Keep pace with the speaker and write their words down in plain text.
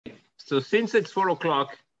So since it's 4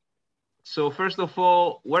 o'clock, so first of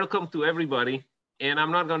all, welcome to everybody. And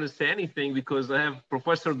I'm not going to say anything because I have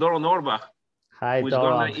Professor Doron Aurbach, who's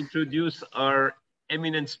going to introduce our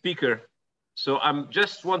eminent speaker. So I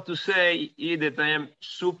just want to say that I am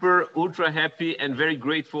super, ultra happy and very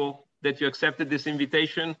grateful that you accepted this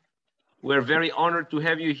invitation. We're very honored to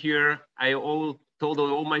have you here. I told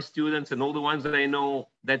all my students and all the ones that I know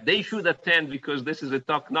that they should attend because this is a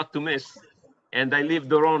talk not to miss. And I leave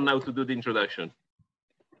Doron now to do the introduction.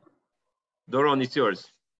 Doron, it's yours.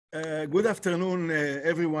 Good afternoon,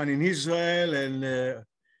 everyone in Israel and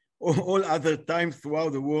all other times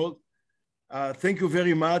throughout the world. Thank you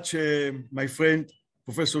very much, my friend,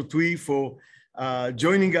 Professor Tui, for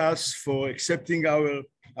joining us, for accepting our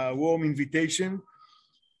warm invitation.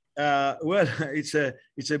 Well,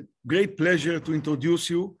 it's a great pleasure to introduce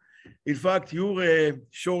you. In fact, your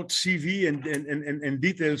short CV and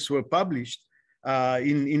details were published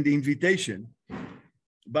in the invitation.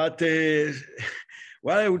 But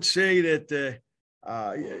well, I would say that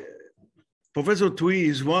Professor Tui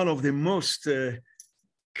is one of the most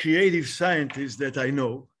creative scientists that I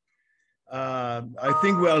know. I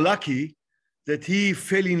think we are lucky that he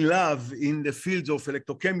fell in love in the fields of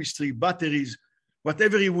electrochemistry, batteries,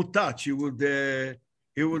 whatever he would touch, he would do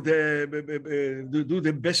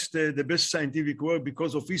the best scientific work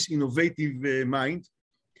because of his innovative mind.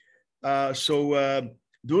 So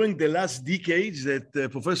during the last decades that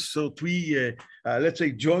Professor Tui, let's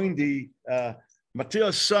say, joined the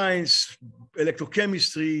material science,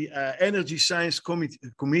 electrochemistry, energy science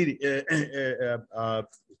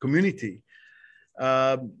community,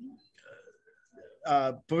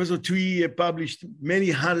 Professor Tui published many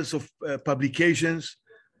hundreds of publications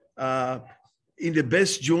in the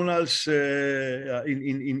best journals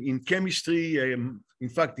in chemistry, in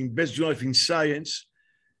fact, in best journals in science.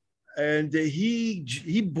 And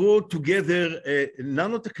he brought together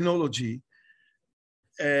nanotechnology,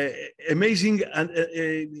 amazing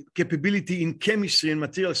capability in chemistry and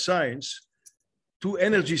material science to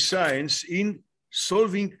energy science in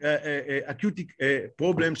solving acute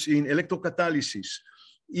problems in electrocatalysis,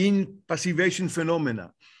 in passivation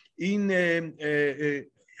phenomena, in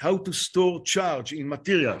how to store charge in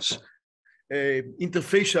materials,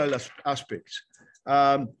 interfacial aspects.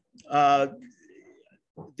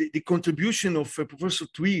 The contribution of Professor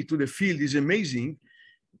Tui to the field is amazing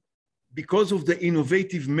because of the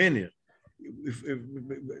innovative manner.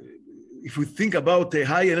 If we think about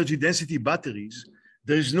high energy density batteries,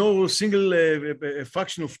 there is no single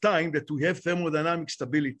fraction of time that we have thermodynamic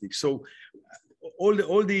stability. So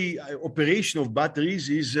all the operation of batteries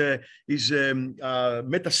is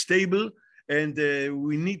metastable, and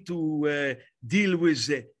we need to deal with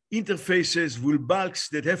interfaces with bulks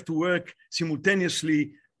that have to work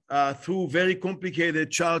simultaneously through very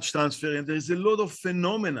complicated charge transfer. And there's a lot of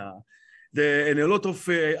phenomena and a lot of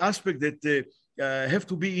aspects that have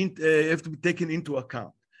to be taken into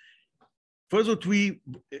account. Further, we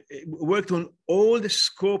worked on all the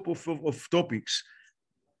scope of topics: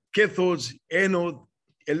 cathodes, anode,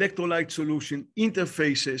 electrolyte solution,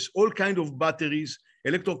 interfaces, all kinds of batteries,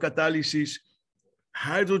 electrocatalysis,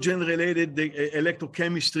 hydrogen-related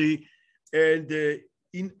electrochemistry, and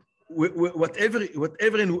wherever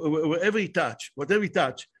he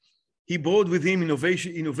touched, he brought with him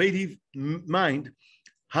innovative mind,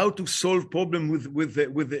 how to solve problems with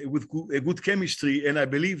a good chemistry. And I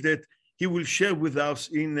believe that he will share with us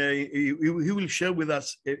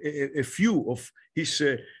a few of his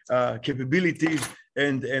capabilities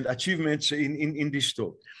and achievements in this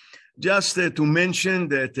talk. Just to mention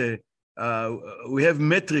that we have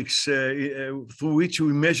metrics through which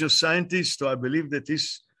we measure scientists. So I believe that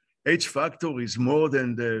this H factor is more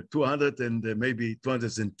than 200 and maybe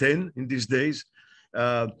 210 in these days.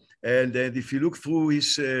 And if you look through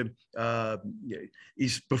his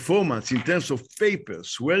performance in terms of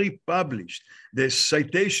papers, where he published, the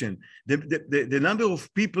citation, the number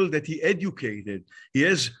of people that he educated, he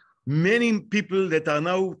has many people that are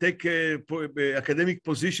now take academic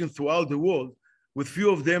position throughout the world. With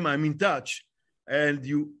few of them, I'm in touch, and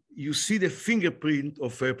you see the fingerprint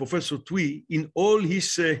of Professor Tui in all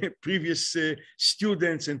his previous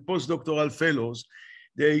students and postdoctoral fellows.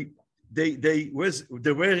 They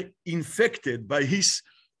were infected by his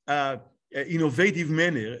innovative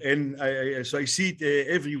manner, and so I see it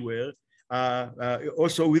everywhere.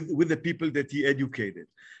 Also with the people that he educated.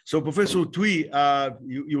 So Professor Tui,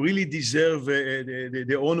 you really deserve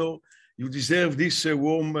the honor. You deserve this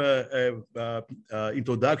warm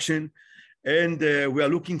introduction, and we are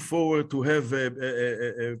looking forward to have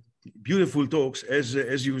beautiful talks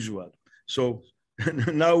as usual. So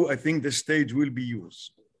now I think the stage will be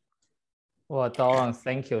yours. Well, Doron,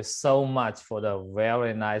 thank you so much for the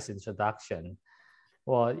very nice introduction.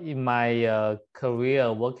 Well, in my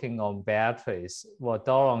career working on batteries, well,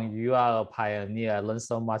 Doron, you are a pioneer. I learned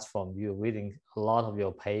so much from you, reading a lot of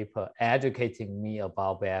your paper, educating me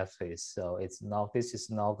about batteries. So this is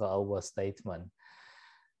not an overstatement.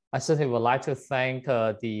 I certainly would like to thank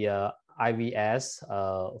the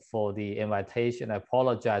IVS for the invitation. I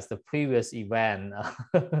apologize, the previous event,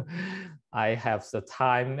 I have the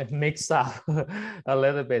time mixed up a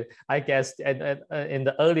little bit. I guess in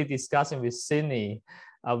the early discussion with Sydney,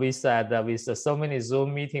 we said that with so many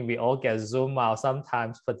Zoom meetings, we all get Zoom out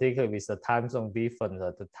sometimes, particularly with the time zone difference,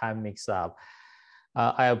 the time mix up.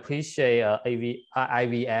 I appreciate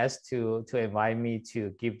IVS to invite me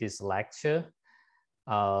to give this lecture.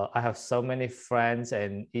 I have so many friends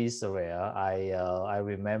in Israel. I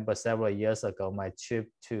remember several years ago my trip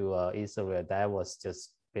to Israel. That's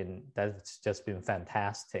just been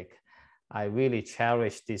fantastic. I really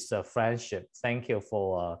cherish this friendship. Thank you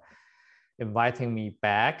for inviting me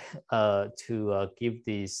back to give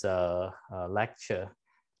this lecture.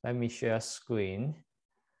 Let me share screen.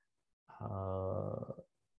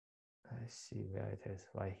 Let's see where it is,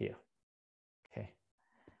 right here. Okay.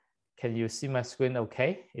 Can you see my screen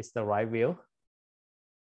okay? Is the right view?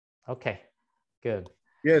 Okay, good.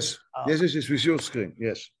 Yes, this is with your screen,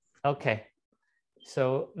 yes. Okay,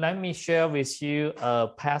 so let me share with you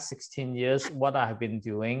past 16 years what I have been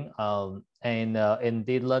doing and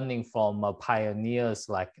indeed learning from pioneers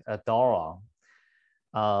like Doron.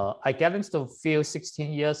 I got into the field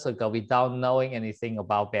 16 years ago without knowing anything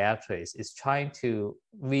about batteries. It's trying to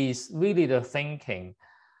really the thinking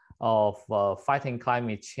of fighting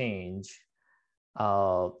climate change.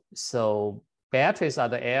 So batteries are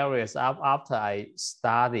the areas after I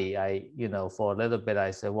study, for a little bit,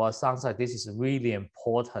 I said, well, it sounds like this is really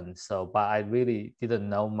important. So, but I really didn't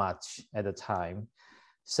know much at the time.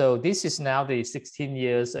 So this is now the 16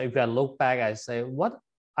 years. If I look back, I say, what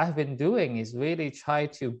I've been doing is really try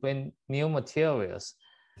to bring new materials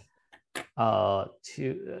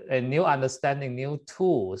and new understanding, new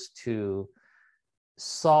tools to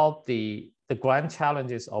solve the grand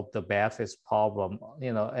challenges of the batteries problem,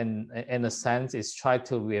 and in a sense, is try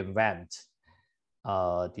to reinvent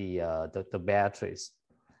the batteries.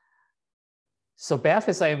 So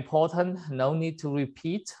batteries are important, no need to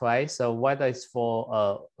repeat, right? So whether it's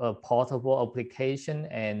for a portable application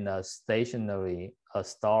and stationary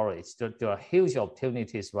storage, there are huge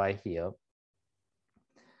opportunities right here.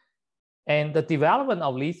 And the development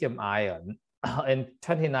of lithium ion in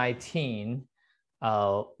 2019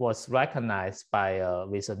 was recognized by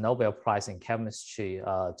with a Nobel Prize in chemistry,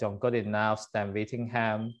 John Goodenough, Stan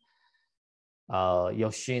Whittingham,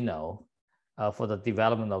 Yoshino, for the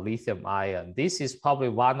development of lithium ion. This is probably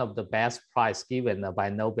one of the best prizes given by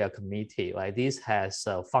Nobel Committee, right? This has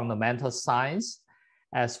fundamental science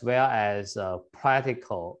as well as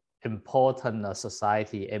practical, important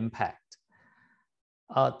society impact.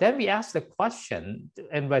 Then we asked the question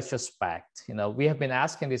in retrospect. We have been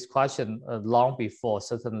asking this question long before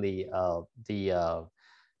certainly the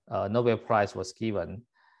Nobel Prize was given.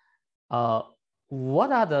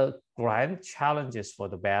 What are the grand challenges for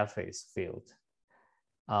the batteries field?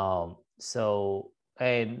 So,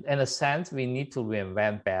 in a sense, we need to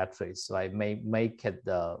reinvent batteries, right? Make it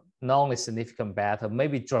not only significant better,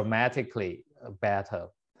 maybe dramatically better.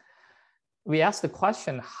 We asked the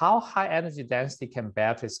question, how high energy density can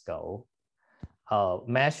batteries go?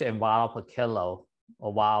 Measured in watt per kilo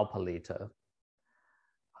or watt per liter.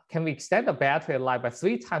 Can we extend the battery life by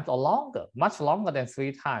 3 times or longer, much longer than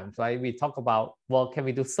 3 times, right? We talk about, well, can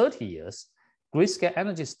we do 30 years? Grid scale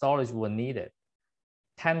energy storage will need it.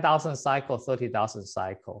 10,000 cycle, 30,000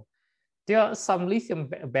 cycle. There are some lithium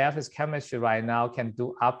batteries chemistry right now can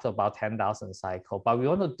do up to about 10,000 cycle, but we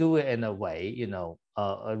want to do it in a way,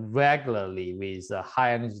 regularly with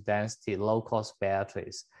high energy density, low cost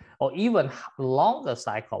batteries, or even longer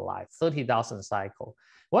cycle life, 30,000 cycle.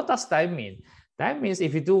 What does that mean? That means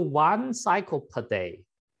if you do 1 cycle per day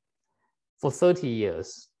for 30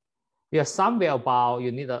 years, you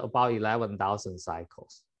need about 11,000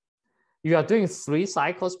 cycles. You are doing 3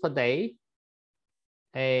 cycles per day,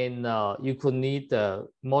 and you could need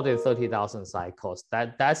more than 30,000 cycles.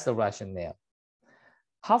 That's the rationale.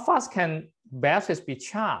 How fast can batteries be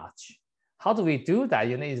charged? How do we do that?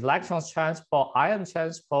 Electrons transport, ion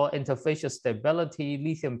transport, interfacial stability,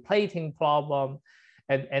 lithium plating problem,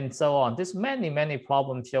 and so on. There's many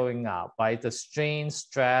problems showing up, right? The strain,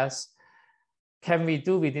 stress, can we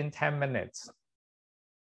do within 10 minutes?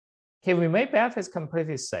 Can we make batteries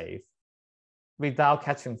completely safe without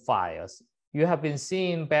catching fires? You have been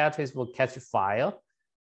seeing batteries will catch fire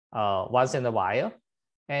once in a while,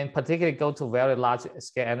 and particularly go to very large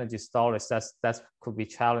scale energy storage. That could be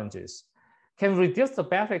challenges. Can reduce the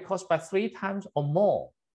battery cost by 3 times or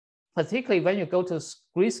more, particularly when you go to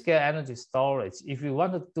grid scale energy storage. If you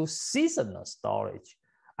want to do seasonal storage,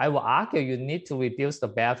 I will argue you need to reduce the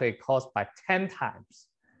battery cost by 10 times.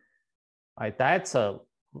 Right?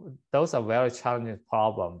 Those are very challenging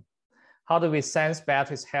problems. How do we sense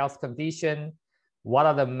battery's health condition? What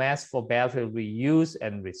are the methods for battery reuse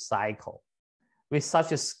and recycle? With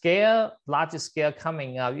such a scale, larger scale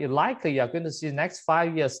coming up, you're going to see the next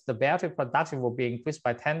 5 years, the battery production will be increased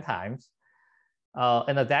by 10 times.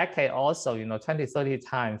 In a decade also, 20, 30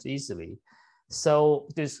 times easily. So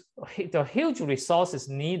the huge resources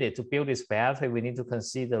needed to build this battery. We need to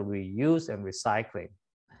consider reuse and recycling.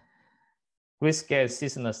 Grid scale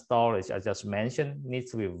seasonal storage, I just mentioned,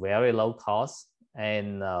 needs to be very low cost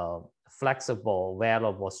and flexible,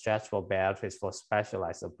 variable, stretchable batteries for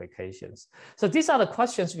specialized applications. So these are the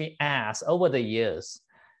questions we asked over the years.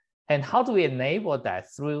 And how do we enable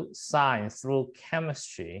that through science, through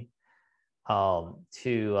chemistry,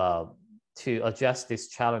 to address these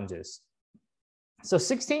challenges? So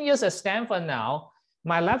 16 years at Stanford now,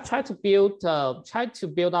 my lab tried to build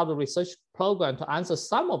out a research program to answer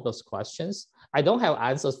some of those questions. I don't have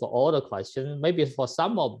answers for all the questions. Maybe for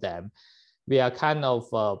some of them, we are kind of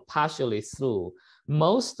partially through,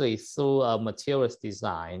 mostly through materials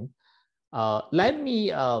design. Let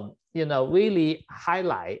me, really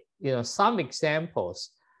highlight, some examples,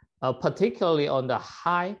 particularly on the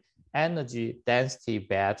high energy density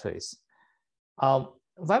batteries.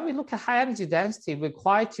 When we look at high energy density, it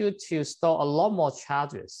requires you to store a lot more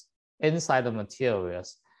charges inside the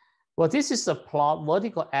materials. Well, this is the plot.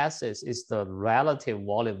 Vertical axis is the relative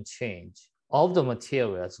volume change of the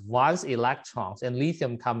materials once electrons and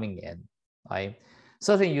lithium coming in, right?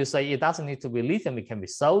 Certainly you say it doesn't need to be lithium, it can be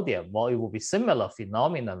sodium. Well, it will be similar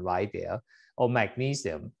phenomenon right there, or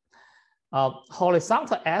magnesium.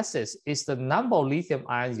 Horizontal axis is the number of lithium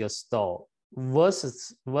ions you store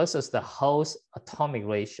versus the host atomic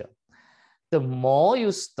ratio. The more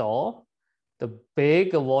you store, the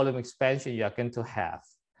bigger volume expansion you are going to have.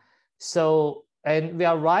 So, and we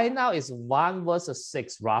are right now is 1 versus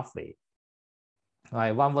 6 roughly,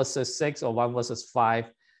 right? 1 versus 6 or 1 versus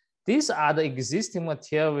 5. These are the existing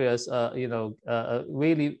materials,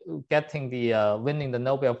 really getting winning the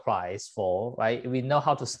Nobel Prize for, right? We know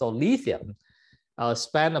how to store lithium.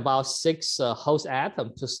 Spend about 6 host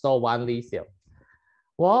atoms to store 1 lithium.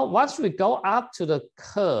 Well, once we go up to the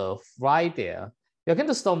curve right there, you're going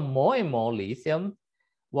to store more and more lithium.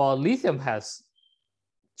 Well, lithium has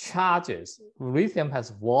charges, lithium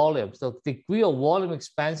has volume. So the degree of volume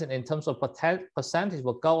expansion in terms of percentage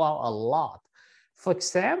will go out a lot. For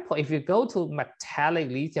example, if you go to metallic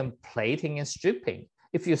lithium plating and stripping,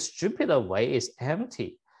 if you strip it away, it's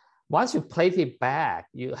empty. Once you plate it back,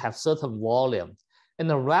 you have certain volume. In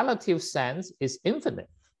the relative sense, it's infinite.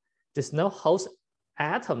 There's no host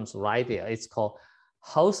atoms right there. It's called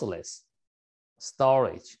hostless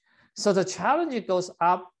storage. So the challenge goes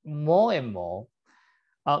up more and more.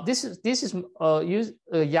 This is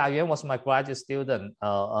Yayuan was my graduate student.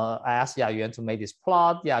 I asked Yayuan to make this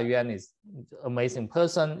plot. Yayuan is an amazing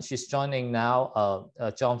person. She's joining now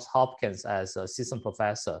Johns Hopkins as an assistant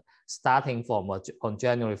professor, starting on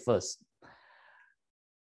January 1st.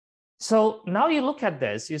 So now you look at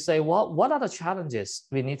this, you say, well, what are the challenges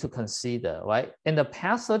we need to consider, right? In the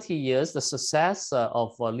past 30 years, the success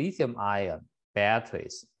of lithium ion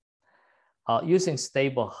batteries using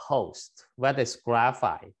stable host, whether it's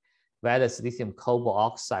graphite, whether it's lithium cobalt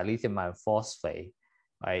oxide, lithium iron phosphate,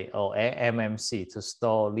 right, or MMC to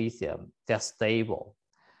store lithium, they're stable.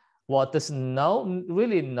 Well, there's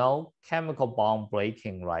really no chemical bond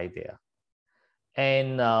breaking right there.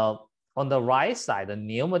 And on the right side, the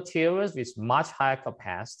new materials with much higher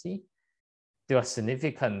capacity, there are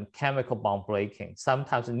significant chemical bond breaking,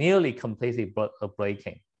 sometimes nearly completely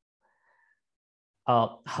breaking.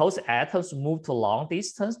 Host atoms move to long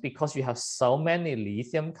distance because you have so many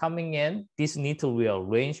lithium coming in. These need to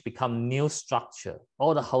rearrange, become new structure.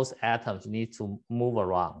 All the host atoms need to move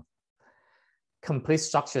around. Complete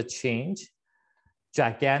structure change,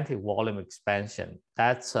 gigantic volume expansion.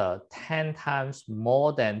 That's 10 times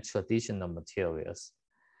more than traditional materials.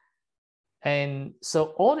 And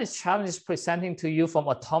so all these challenges presenting to you from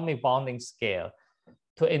atomic bonding scale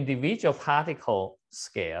to individual particle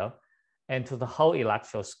scale and to the whole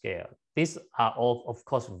electron scale. These are all, of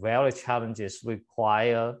course, very challenges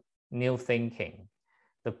require new thinking,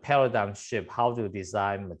 the paradigm shift, how to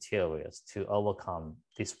design materials to overcome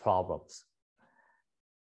these problems.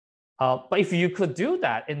 But if you could do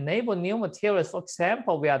that, enable new materials, for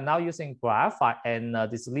example, we are now using graphite and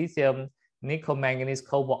this lithium, nickel, manganese,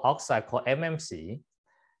 cobalt oxide called MMC.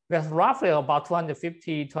 We have roughly about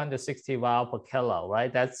 250, 260 watt per kilo,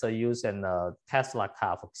 right? That's used in a Tesla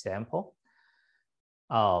car, for example.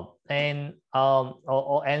 Or NCA,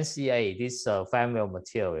 this family of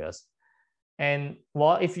materials. And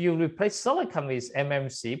well, if you replace silicon with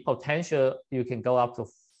MMC, potential, you can go up to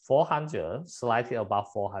 400, slightly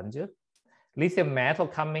above 400. Lithium metal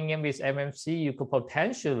coming in with MMC, you could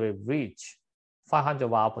potentially reach 500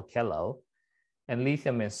 watt per kilo. And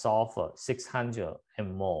lithium and sulfur, 600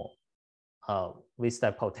 and more with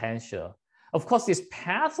that potential. Of course, this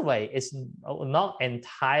pathway is not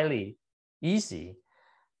entirely easy.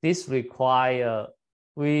 This requires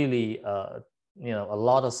really a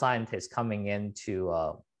lot of scientists coming in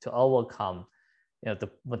to overcome the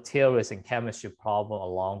materials and chemistry problem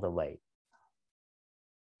along the way.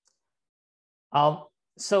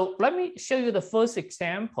 So let me show you the first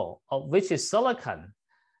example, of which is silicon.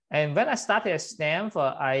 And when I started at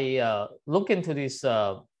Stanford, I looked into these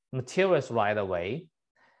materials right away.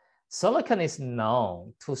 Silicon is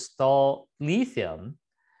known to store lithium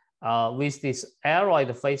with this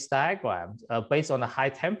aeroid phase diagram based on a high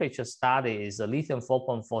temperature study is a lithium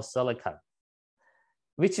 4.4 silicon,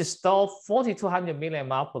 which is stored 4,200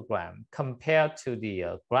 millimole per gram compared to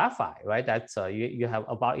the graphite, right? That's you have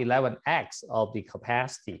about 11x of the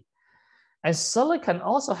capacity. And silicon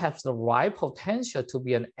also has the right potential to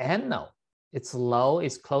be an anode. It's low,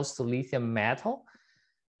 it's close to lithium metal.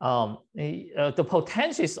 The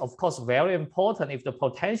potential is, of course, very important. If the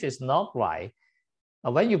potential is not right,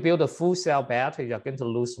 when you build a full cell battery, you're going to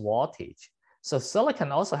lose voltage. So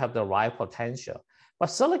silicon also have the right potential. But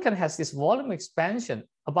silicon has this volume expansion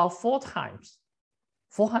about 4 times,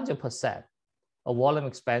 400% of volume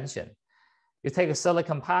expansion. You take a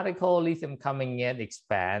silicon particle, lithium coming in,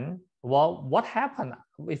 expand. Well, what happens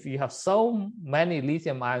if you have so many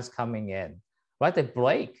lithium ions coming in, right? They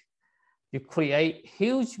break. You create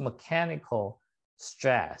huge mechanical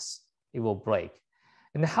stress. It will break.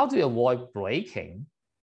 And how do you avoid breaking?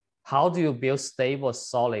 How do you build stable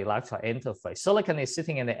solid electron interface? Silicon is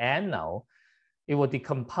sitting in the anode. It will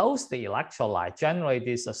decompose the electrolyte, generate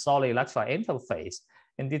this solid electron interface.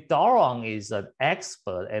 And the Doron is an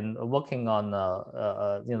expert and working on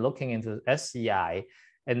looking into SCI.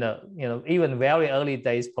 And even very early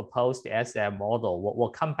days proposed the SCI model. We'll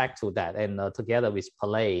come back to that. And together with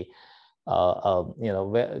Palais,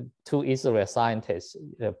 2 Israeli scientists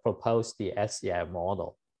proposed the SCI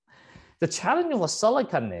model. The challenge with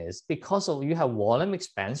silicon is because you have volume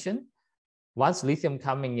expansion. Once lithium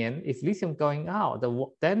coming in, if lithium going out,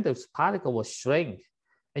 then the particle will shrink,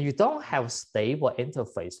 and you don't have a stable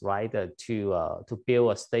interface, right, to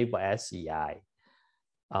build a stable SCI.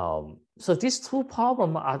 So these 2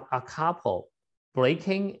 problems are coupled: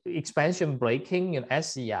 breaking, expansion breaking, and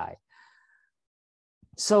SCI.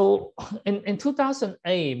 So in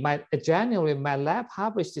 2008, January, my lab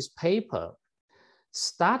published this paper,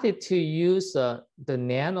 started to use the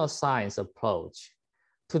nanoscience approach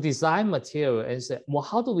to design material and say, well,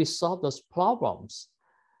 how do we solve those problems?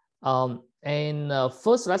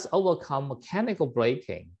 First, let's overcome mechanical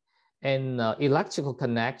breaking and electrical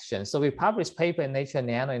connection. So we published paper in Nature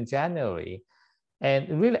Nano in January,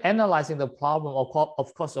 and really analyzing the problem,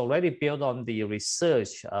 of course, already built on the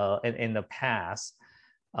research in the past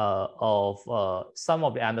of some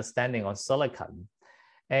of the understanding on silicon.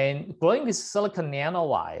 And growing this silicon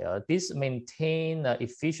nanowire, this maintain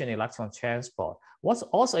efficient electron transport. What's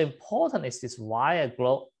also important is this wire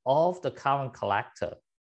grow off the current collector,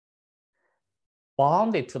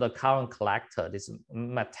 bonded to the current collector, this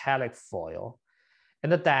metallic foil.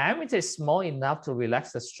 And the diameter is small enough to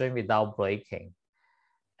relax the string without breaking.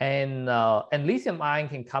 And lithium ion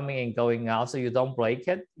can come in and going out, so you don't break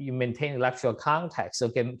it. You maintain electrical contact, so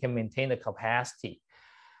can maintain the capacity.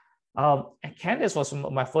 And Candice was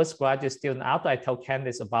my first graduate student. After I told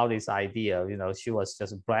Candice about this idea, she was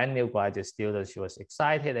just a brand new graduate student. She was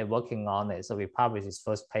excited and working on it. So we published his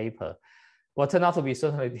first paper. Well, it turned out to be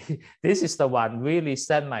certainly, this is the one really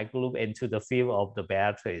sent my group into the field of the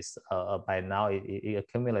batteries. By now, it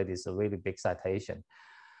accumulated a really big citation.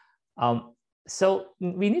 So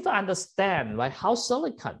we need to understand, right, how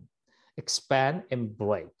silicon expand and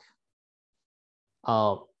break.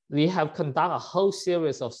 We have conducted a whole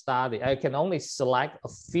series of studies. I can only select a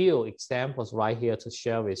few examples right here to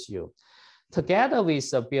share with you. Together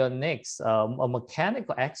with Bill Nix, a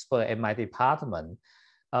mechanical expert in my department,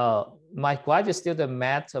 my graduate student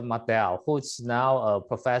Matt Madell, who's now a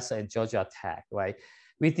professor in Georgia Tech, right?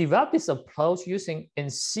 We developed this approach using in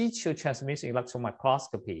situ transmission electron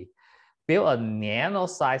microscopy. build a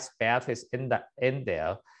nano-sized batteries in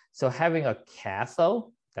there. So having a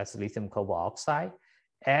cathode, that's lithium cobalt oxide,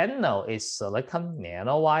 anode is silicon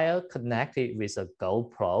nanowire connected with a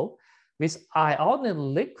gold probe with ionic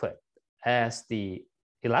liquid as the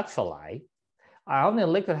electrolyte. Ionic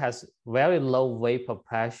liquid has very low vapor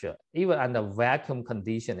pressure. Even under vacuum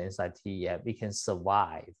condition inside TEM, it can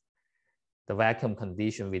survive the vacuum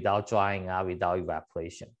condition without drying out, without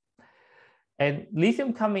evaporation. And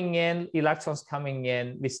lithium coming in, electrons coming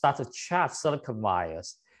in, we start to charge silicon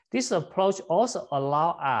wires. This approach also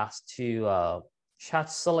allows us to charge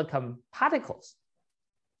silicon particles.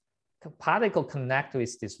 Particle connect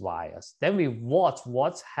with these wires. Then we watch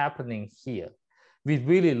what's happening here. We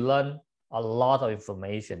really learn a lot of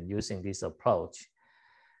information using this approach.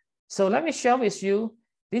 So let me share with you,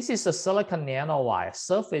 this is a silicon nanowire.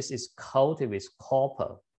 Surface is coated with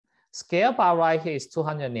copper. Scale bar right here is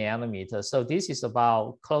 200 nanometers. So this is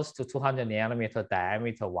about close to 200 nanometer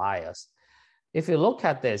diameter wires. If you look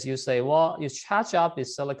at this, you say, well, you charge up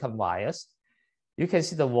these silicon wires, you can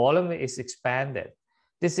see the volume is expanded.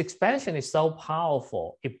 This expansion is so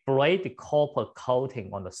powerful, it breaks the copper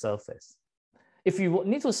coating on the surface. If you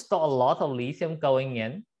need to store a lot of lithium going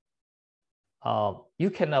in, you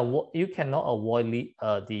cannot avoid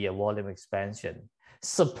the volume expansion.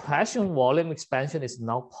 Suppression volume expansion is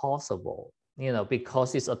not possible,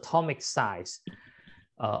 because it's atomic size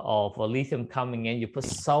of lithium coming in. You put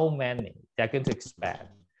so many, they're going to expand.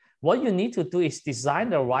 What you need to do is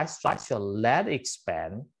design the right structure, let it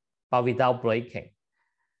expand, but without breaking.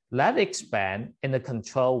 Let it expand in a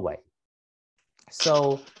controlled way.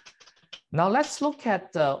 So now let's look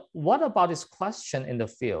at what about this question in the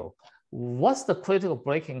field? What's the critical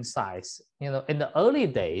breaking size? In the early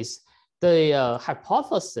days, the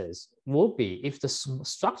hypothesis would be if the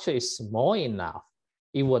structure is small enough,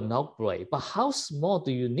 it will not break. But how small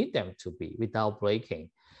do you need them to be without breaking?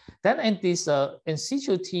 Then in this in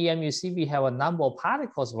situ TEM, you see we have a number of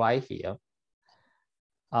particles right here.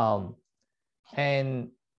 And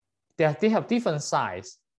they have different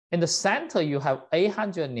size. In the center, you have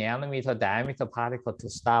 800 nanometer diameter particle to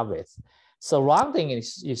start with. Surrounding it,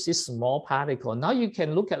 you see small particle. Now you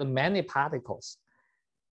can look at many particles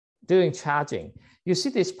during charging. You see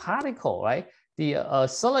this particle, right? The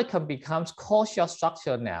silicon becomes core shell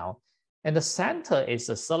structure now. And the center is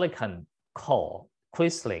a silicon core,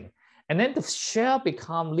 crystalline. And then the shell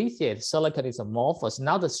becomes lithium. Silicon is amorphous.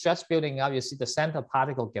 Now the stress building up, you see the center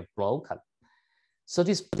particle get broken. So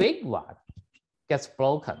this big one gets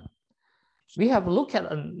broken. We have looked at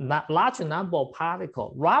a large number of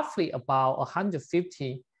particles, roughly about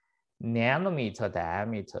 150 nanometer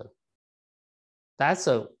diameter.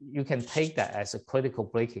 You can take that as a critical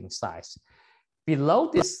breaking size. Below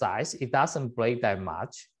this size, it doesn't break that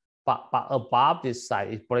much, but above this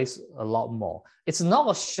size, it breaks a lot more. It's not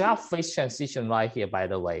a sharp phase transition right here, by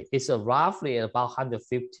the way. It's roughly about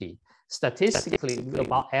 150. Statistically,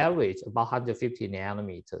 about average, about 150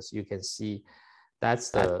 nanometers. You can see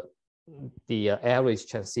that's the average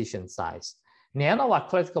transition size. Nanowire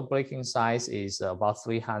critical breaking size is about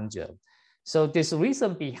 300. So this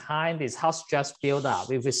reason behind is how stress build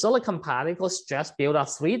up. If a silicon particle stress build up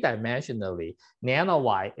three-dimensionally,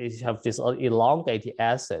 nanowire have this elongated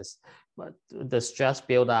axis, but the stress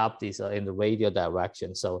build up is in the radial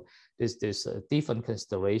direction. So there's a different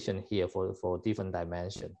consideration here for different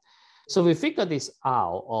dimension. So we figured this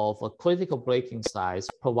out of a critical breaking size,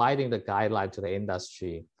 providing the guideline to the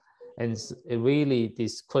industry. And really,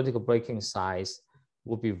 this critical breaking size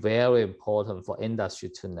would be very important for industry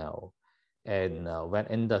to know. And when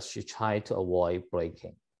industry try to avoid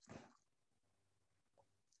breaking.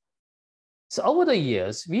 So over the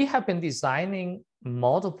years, we have been designing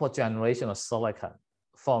multiple generations of silicon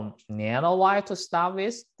from nanowire to start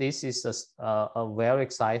with. This is a very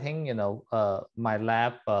exciting, my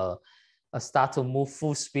lab start to move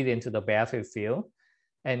full speed into the battery field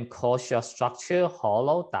and core shell structure,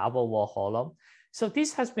 hollow, double wall hollow. So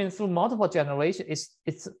this has been through multiple generations.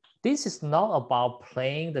 This is not about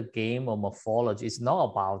playing the game of morphology. It's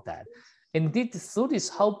not about that. Indeed, through this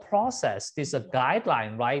whole process, there's a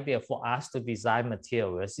guideline right there for us to design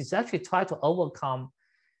materials. It's actually try to overcome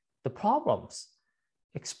the problems,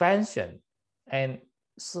 expansion, and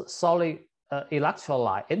solid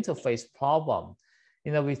electrolyte interface problem.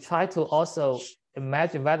 We try to also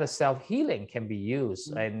imagine whether self-healing can be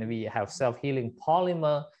used, and we have self-healing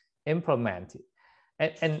polymer implemented.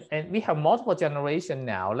 And we have multiple generations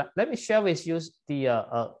now. Let me share with you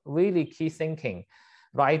the really key thinking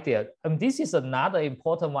right there. And this is another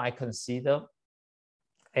important one I consider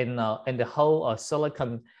in the whole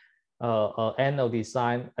silicon anode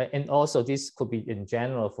design, and also this could be in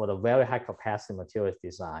general for the very high capacity materials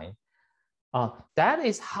design. That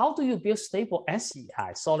is, how do you build stable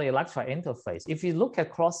SEI, solid electrode interface? If you look at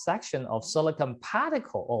cross-section of silicon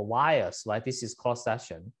particle or wires, right? This is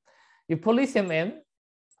cross-section. You put lithium in,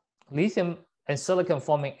 lithium and silicon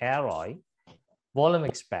forming alloy, volume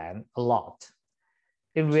expand a lot.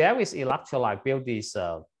 It reacts with electrolyte, build this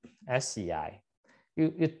SEI.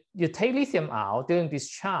 You take lithium out during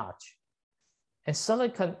discharge, and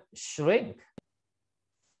silicon shrink.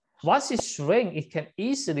 Once it shrinks, it can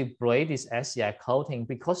easily break this SEI coating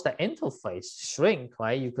because the interface shrink,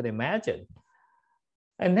 right? You could imagine.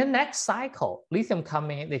 And then next cycle, lithium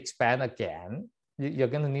coming in, expand again. You're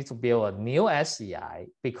going to need to build a new SEI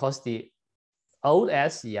because the old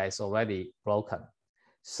SEI is already broken.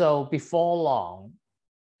 So before long,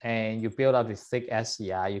 and you build up this thick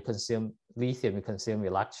SEI, you consume lithium, you consume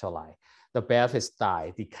electrolyte. The batteries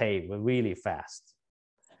die, decay really fast.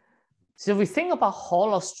 So we think about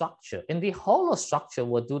hollow structure. In the hollow structure,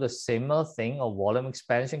 we'll do the similar thing of volume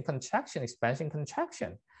expansion, contraction, expansion,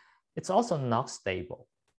 contraction. It's also not stable.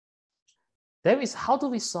 That is, how do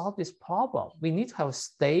we solve this problem? We need to have a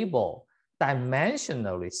stable,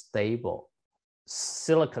 dimensionally stable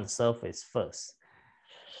silicon surface first.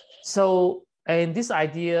 So, and this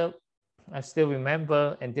idea, I still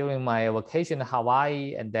remember, and during my vacation in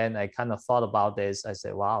Hawaii, and then I kind of thought about this. I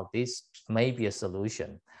said, wow, this may be a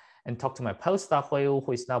solution. And talked to my postdoc,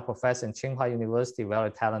 who is now professor in Tsinghua University,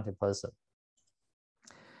 very talented person.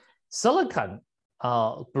 Silicon,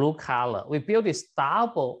 blue color, we built this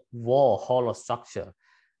double wall hollow structure.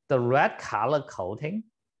 The red color coating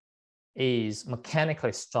is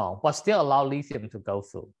mechanically strong, but still allow lithium to go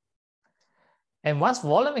through. And once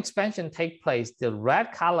volume expansion takes place, the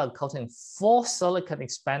red color coating force silicon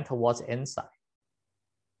expand towards inside.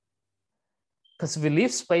 Because if we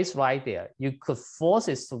leave space right there, you could force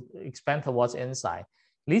it to expand towards inside.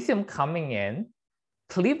 Lithium coming in,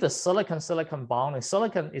 clip the silicon-silicon bonding.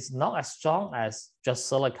 Silicon is not as strong as just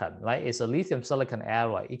silicon, right? It's a lithium-silicon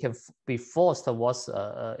alloy. It can be forced towards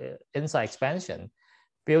inside expansion.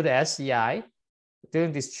 Build the SEI.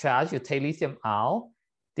 During discharge, you take lithium out.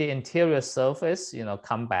 The interior surface,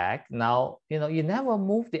 come back. Now, you never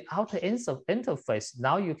move the outer interface.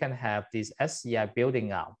 Now you can have this SEI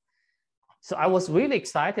building up. So I was really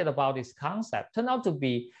excited about this concept. Turned out to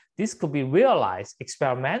be, this could be realized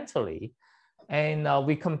experimentally. And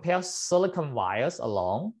we compare silicon wires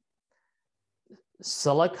along,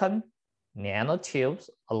 silicon nanotubes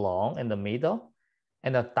along in the middle,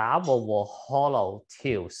 and a double wall hollow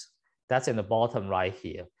tubes. That's in the bottom right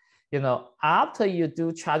here. After you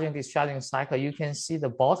do charging discharging cycle, you can see the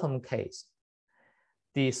bottom case.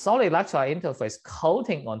 The solid electrolyte interface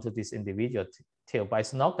coating onto this individual tube, but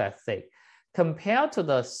it's not that thick. Compared to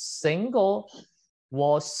the single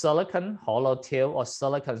wall silicon hollow tube or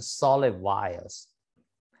silicon solid wires.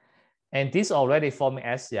 And this already forming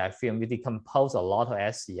SEI film, we decompose a lot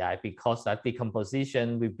of SEI because that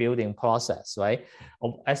decomposition rebuilding process, right?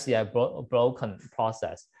 Of SEI broken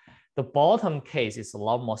process. The bottom case is a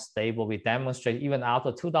lot more stable. We demonstrate even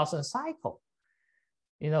after 2000 cycle.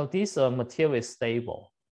 This material is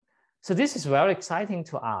stable. So this is very exciting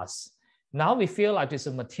to us. Now we feel like it's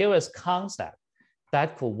a materials concept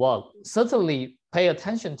that could work. Certainly pay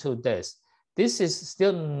attention to this. This is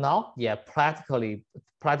still not yet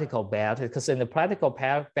practical battery, because in the practical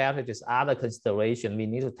battery, there's other consideration we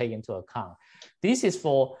need to take into account. This is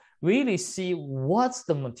for really see what's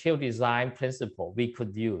the material design principle we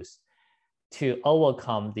could use to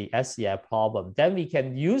overcome the SEI problem. Then we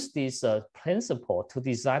can use this principle to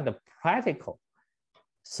design the practical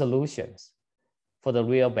solutions for the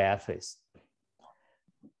real batteries.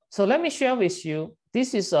 So let me share with you,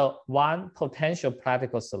 this is one potential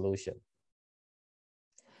practical solution.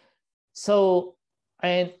 So,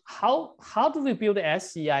 and how do we build the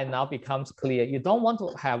SEI now becomes clear. You don't want to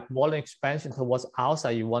have volume expansion towards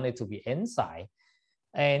outside, you want it to be inside.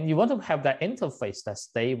 And you want to have that interface that's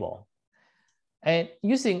stable. And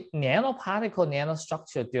using nanoparticle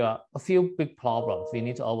nanostructure, there are a few big problems we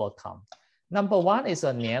need to overcome. Number one is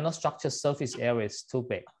a nanostructure surface area is too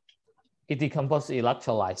big. It decomposes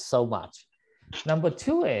electrolytes so much. Number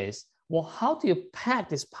two is, well, how do you pack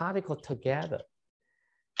this particle together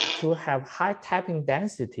to have high tapping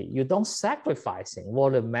density? You don't sacrificing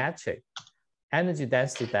volumetric energy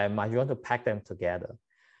density that much. You want to pack them together.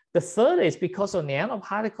 The third is because of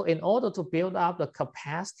nanoparticle, in order to build up the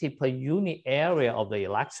capacity per unit area of the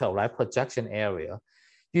electrode, right, projection area,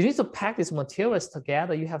 you need to pack these materials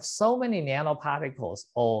together. You have so many nanoparticles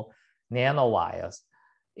or nanowires.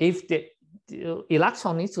 If the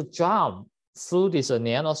electron needs to jump through this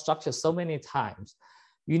nanostructure so many times,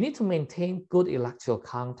 you need to maintain good electrical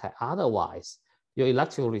contact. Otherwise, your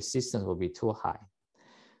electrical resistance will be too high.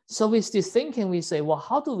 So with this thinking, we say, well,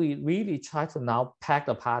 how do we really try to now pack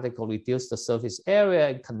the particle, reduce the surface area,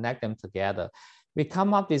 and connect them together? We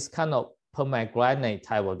come up with this kind of pomegranate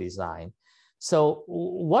type of design. So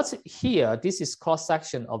what's here, this is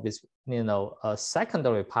cross-section of this,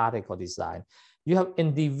 secondary particle design. You have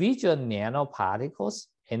individual nanoparticles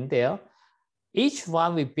in there. Each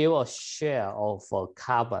one we build a share of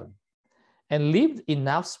carbon and leave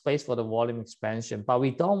enough space for the volume expansion, but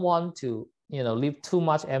we don't want to leave too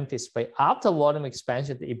much empty space. After volume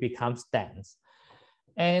expansion, it becomes dense.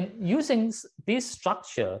 And using this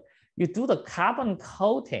structure, you do the carbon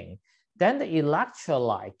coating, then the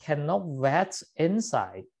electrolyte cannot wet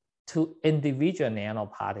inside to individual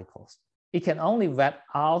nanoparticles. It can only wet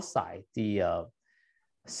outside the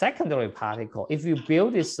secondary particle. If you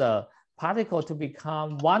build this particle to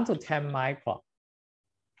become 1 to 10 micron,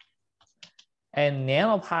 and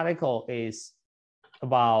nanoparticle is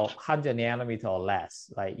about 100 nanometer or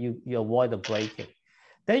less, right? You avoid the breaking.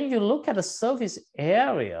 Then you look at the surface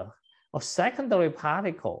area of secondary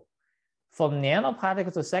particle. From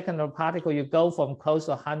nanoparticle to secondary particle, you go from close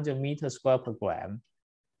to 100 meters square per gram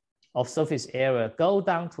of surface area, go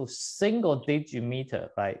down to single digit meter,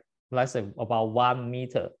 right? Let's say about 1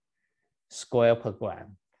 meter square per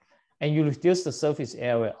gram. And you reduce the surface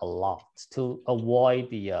area a lot to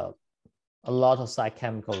avoid a lot of side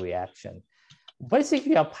chemical reaction.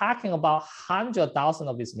 Basically, you're packing about 100,000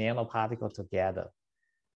 of these nanoparticles together.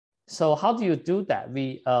 So how do you do that?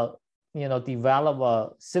 We develop a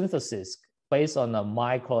synthesis based on a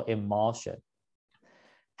microemulsion.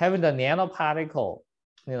 Having the nanoparticle,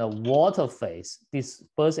 water phase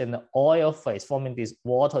dispersed in the oil phase, forming this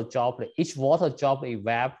water droplet. Each water droplet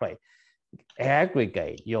evaporate,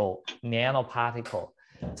 aggregate your nanoparticle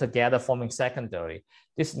together, forming secondary.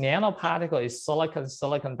 This nanoparticle is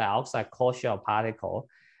silicon dioxide core-shell particle,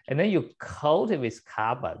 and then you coat it with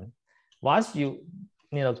carbon. Once you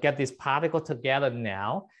get this particle together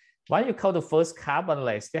now, when you coat the first carbon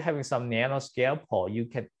layer, still having some nanoscale pore, you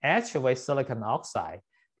can actuate silicon oxide,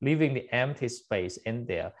 leaving the empty space in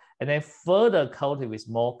there, and then further coat it with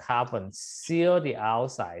more carbon, seal the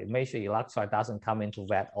outside, make sure electrolyte doesn't come in to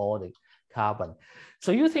wet all the carbon.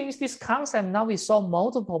 So you think this concept, now we solve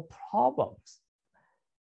multiple problems.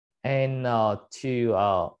 And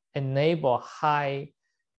to enable high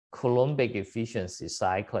Coulombic efficiency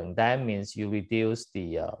cycling, that means you reduce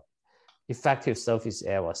the effective surface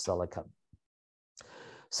area of silicon.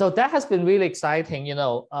 So that has been really exciting. In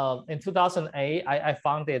 2008, I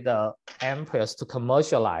founded Amprius to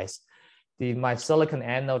commercialize my silicon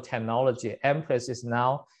anode technology. Amprius is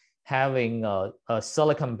now having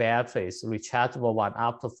silicon batteries, rechargeable one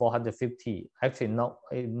up to 450, actually no,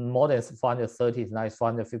 more than 430, now it's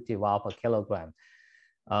 450 watt per kilogram,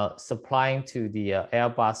 supplying to the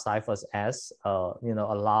Airbus Cyphers S,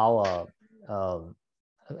 allow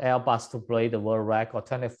Airbus to break the world record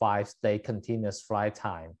 25-day continuous flight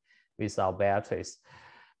time with our batteries.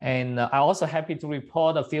 And I'm also happy to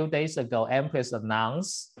report a few days ago, Amprius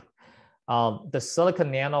announced the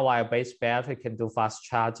silicon nanowire-based battery can do fast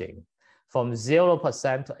charging from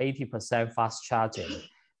 0% to 80% fast charging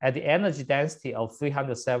at the energy density of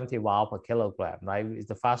 370 watt per kilogram, right?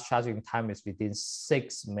 The fast charging time is within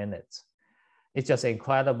 6 minutes. It's just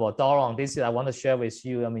incredible. Doron, this is I want to share with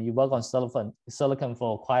you. I mean, you work on silicon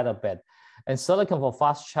for quite a bit, and silicon for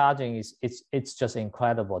fast charging it's just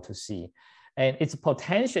incredible to see. And its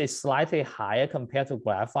potential is slightly higher compared to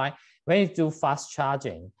graphite. When you do fast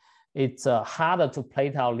charging, it's harder to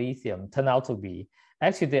plate out lithium, turn out to be.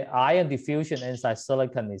 Actually, the ion diffusion inside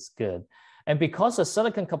silicon is good. And because the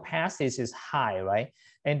silicon capacity is high, right?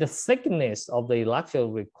 And the thickness of the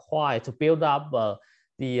electrode required to build up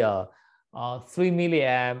the 3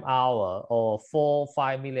 milliamp hour or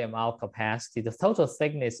 4-5 milliamp hour capacity, the total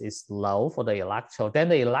thickness is low for the electrode. Then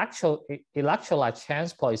the electrolyte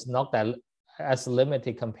transport is not that as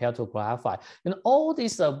limited compared to graphite. And all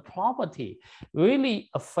these property really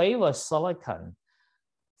favor silicon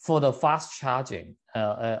for the fast charging.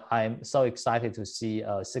 I'm so excited to see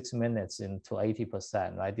 6 minutes into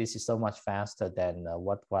 80%, right? This is so much faster than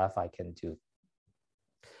what graphite can do.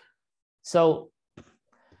 So,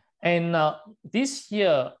 and this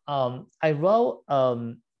year, I wrote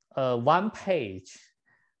a one-page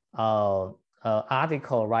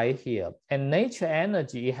article right here. And Nature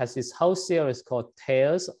Energy, it has this whole series called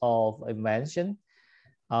Tales of Invention,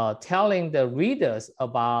 telling the readers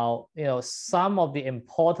about some of the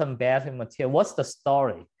important battery material. What's the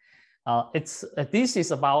story? This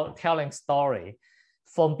is about telling story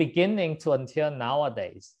from beginning to until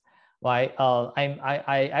nowadays, right?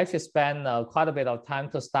 I actually spent quite a bit of time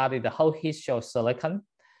to study the whole history of silicon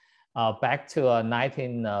back to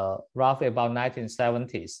roughly about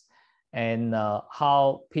 1970s, and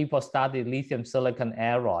how people studied lithium silicon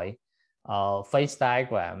alloy phase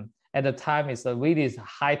diagram. At the time, it's a really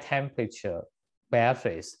high temperature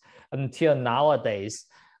batteries until nowadays.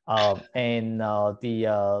 The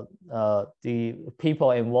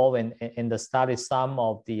people involved in the study, some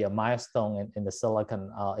of the milestone in the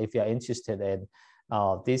silicon, if you're interested in,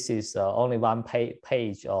 this is only one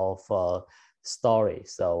page of story,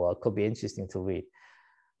 so could be interesting to read.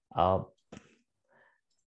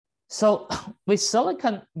 So with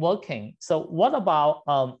silicon working, so what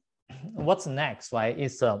about what's next, right?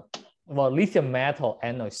 Is well, lithium metal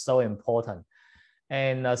anode is so important.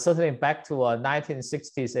 And certainly back to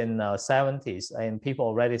 1960s and 70s, and people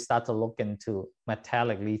already start to look into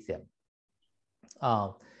metallic lithium.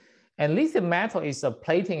 And lithium metal is a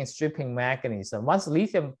plating and stripping mechanism. Once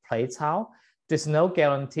lithium plates out, there's no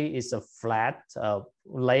guarantee it's a flat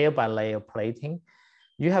layer by layer plating.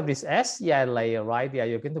 You have this SEI layer right there,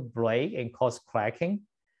 you're going to break and cause cracking.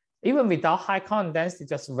 Even without high current density,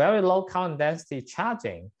 just very low current density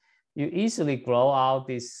charging, you easily grow out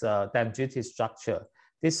this dendritic structure.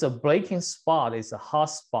 This breaking spot is a hot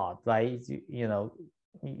spot, right?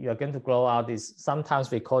 You're going to grow out this.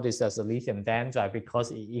 Sometimes we call this as a lithium dendrite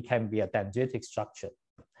because it can be a dendritic structure.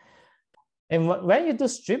 And when you do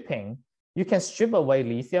stripping, you can strip away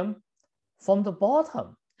lithium from the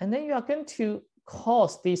bottom, and then you are going to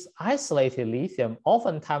cause this isolated lithium.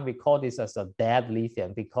 Oftentimes we call this as a dead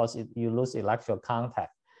lithium because you lose electrical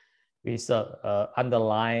contact with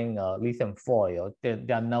underlying lithium foil. They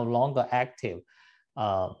are no longer active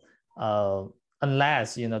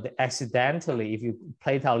unless accidentally, if you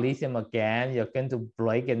plate out lithium again, you're going to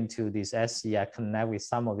break into this SEI, connect with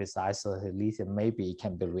some of this isolated lithium. Maybe it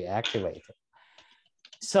can be reactivated.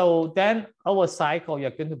 So then over cycle,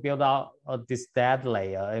 you're going to build out this dead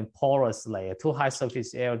layer and porous layer, too high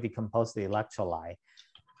surface area, decompose the electrolyte.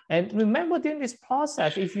 And remember, during this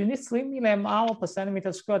process, if you need 3 milliamp-hour per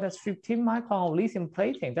centimeter square, that's 15 micron of lithium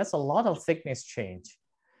plating. That's a lot of thickness change.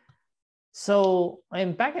 So,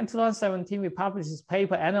 and back in 2017, we published this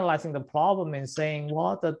paper analyzing the problem and saying,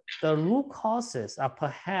 well, the root causes are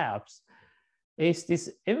perhaps is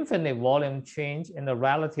this infinite volume change in the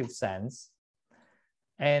relative sense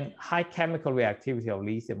and high chemical reactivity of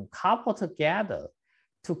lithium coupled together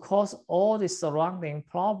to cause all the surrounding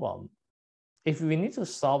problem. If we need to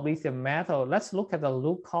solve lithium metal, let's look at the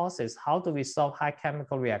root causes. How do we solve high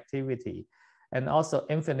chemical reactivity and also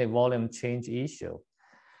infinite volume change issue?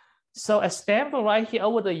 So at Stanford right here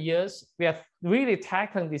over the years, we have really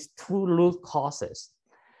tackling these two root causes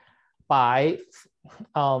by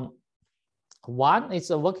one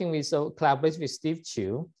is working with collaboration with Steve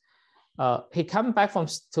Chu. He came back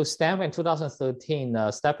to Stanford in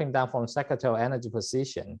 2013, stepping down from Secretary of Energy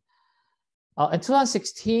position. In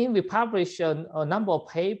 2016, we published a number of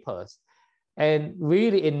papers and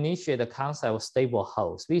really initiate the concept of stable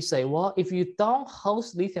host. We say, well, if you don't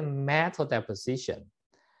host lithium metal deposition,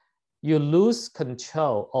 you lose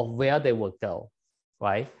control of where they will go,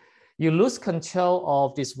 right? You lose control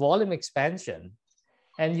of this volume expansion,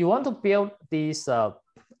 and you want to build these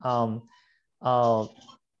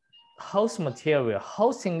host material,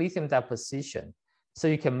 hosting lithium deposition, so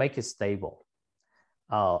you can make it stable.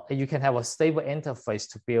 You can have a stable interface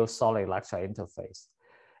to build solid electrode interface.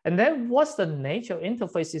 And then what's the nature of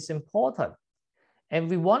interface is important. And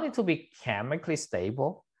we want it to be chemically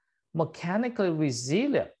stable, mechanically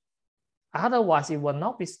resilient. Otherwise, it will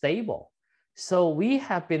not be stable. So we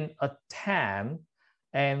have been attempt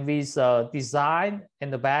and with design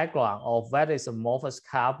in the background of whether it's amorphous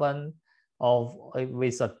carbon,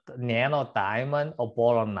 with a nano diamond or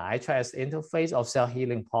boron nitride as interface of cell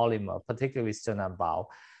healing polymer, particularly with Stanford.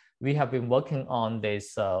 We have been working on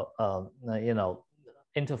this,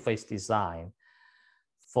 interface design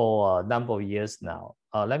for a number of years now.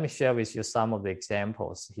 Let me share with you some of the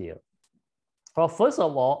examples here. Well, first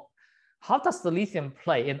of all, how does the lithium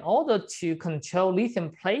plate? In order to control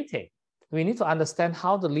lithium plating, we need to understand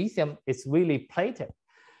how the lithium is really plated.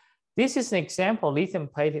 This is an example of lithium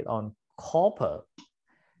plated on copper.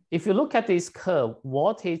 If you look at this curve,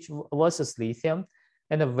 voltage versus lithium,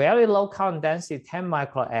 and a very low current density, 10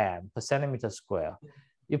 microamp per centimeter square,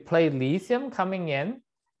 you plate lithium coming in,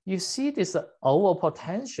 you see this over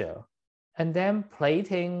potential, and then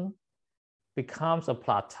plating becomes a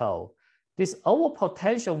plateau. This over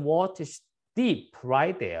potential voltage dip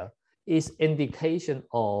right there is indication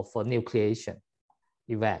of a nucleation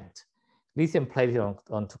event. Lithium plated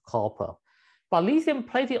onto copper. But lithium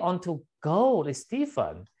plated onto gold is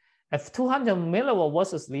different. At 200 milliwatt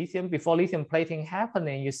versus lithium, before lithium plating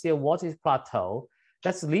happening, you see a voltage plateau.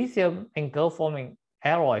 That's lithium and gold forming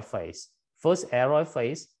alloy phase. First alloy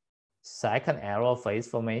phase, second alloy phase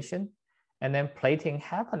formation, and then plating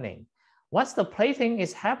happening. Once the plating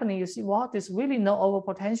is happening, you see, well, there's really no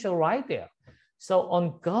overpotential right there. So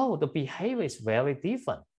on gold, the behavior is very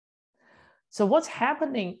different. So what's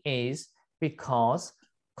happening is because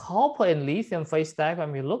copper and lithium phase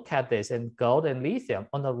diagram, you look at this, and gold and lithium,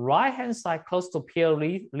 on the right-hand side, close to pure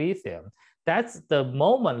lithium, that's the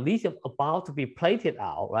moment lithium about to be plated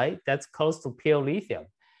out, right? That's close to pure lithium.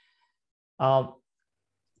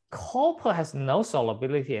 Copper has no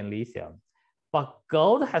solubility in lithium, but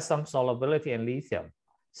gold has some solubility in lithium.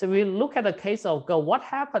 So we look at the case of gold. What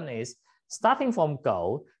happened is, starting from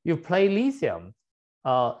gold, you play lithium.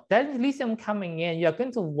 Then lithium coming in, you're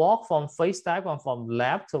going to walk from phase diagram from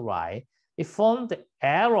left to right. It formed the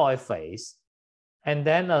alloy phase, and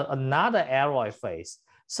then another alloy phase.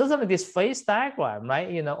 Certainly this phase diagram, right?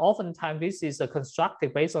 You know, oftentimes this is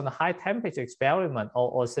constructed based on a high temperature experiment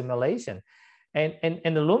or simulation. And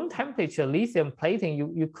in the room temperature, lithium plating,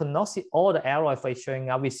 you could not see all the alloy phase showing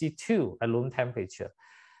up. We see two at room temperature.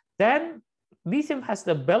 Then lithium has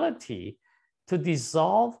the ability to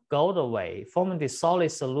dissolve gold away, forming the solid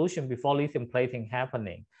solution before lithium plating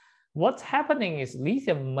happening. What's happening is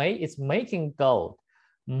lithium is making gold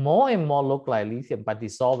more and more look like lithium by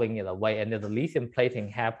dissolving it away, and then the lithium plating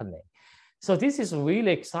happening. So this is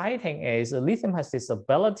really exciting, as lithium has this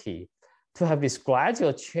ability to have this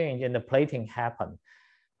gradual change in the plating happen.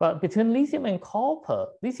 But between lithium and copper,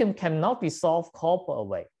 lithium cannot dissolve copper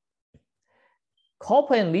away.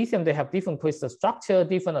 Copper and lithium, they have different crystal structure,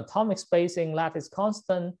 different atomic spacing, lattice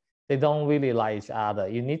constant. They don't really like each other.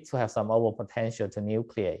 You need to have some overpotential to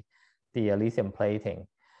nucleate the lithium plating.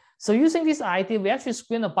 So using this idea, we actually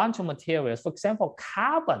screen a bunch of materials. For example,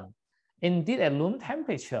 carbon, indeed at room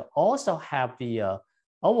temperature, also have the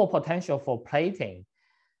overpotential for plating.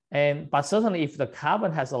 But certainly if the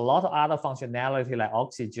carbon has a lot of other functionality like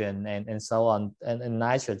oxygen and so on, and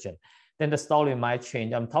nitrogen, then the story might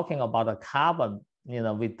change. I'm talking about a carbon, you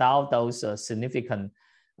know, without those significant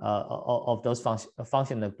of those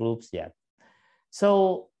functional groups yet.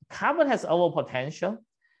 So carbon has overpotential.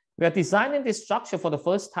 We are designing this structure for the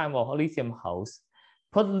first time of lithium host.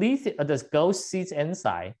 Put lithium, the gold seeds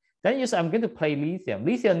inside. Then you say, I'm going to play lithium.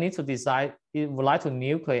 Lithium needs to decide it would like to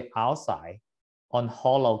nucleate outside on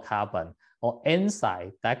hollow carbon, or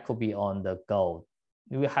inside, that could be on the gold.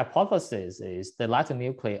 The hypothesis is they like to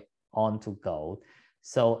nucleate onto gold,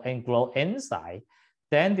 so and grow inside.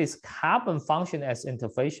 Then this carbon function as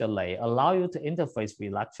interfacial layer allow you to interface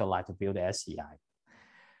with electrolyte to build SEI.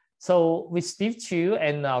 So with Steve Chu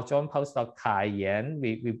and our joint postdoc Kai Yan,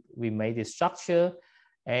 we made this structure,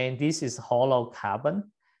 and this is hollow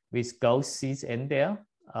carbon with gold seeds in there.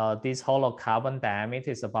 This hollow carbon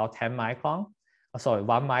diameter is about 10 micron. Sorry,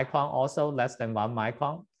 1 micron, also less than 1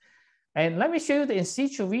 micron. And let me show you the in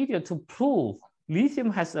situ video to prove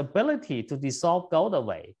lithium has the ability to dissolve gold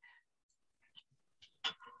away.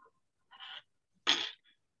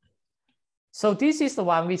 So this is the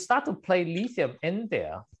one we start to play lithium in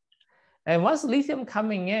there. And once lithium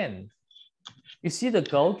coming in, you see the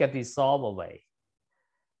gold get dissolved away.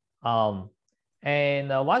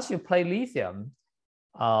 Once you play lithium,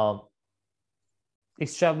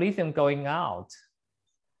 extract lithium going out,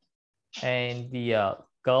 and the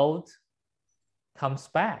gold comes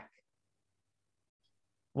back.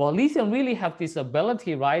 Well, lithium really have this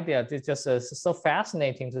ability right there. It's just so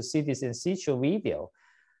fascinating to see this in situ video.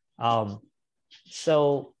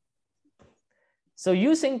 So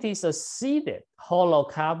using this seeded hollow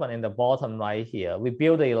carbon in the bottom right here, we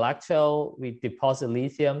build the electrode, we deposit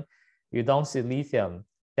lithium. You don't see lithium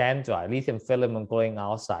dendrite, lithium filament growing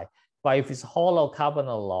outside. But if it's hollow carbon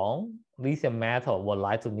alone, lithium metal would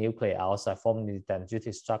like to nucleate outside, forming the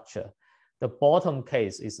dendritic structure. The bottom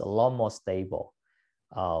case is a lot more stable.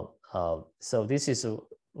 So this is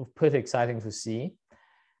pretty exciting to see.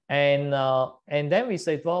 And then we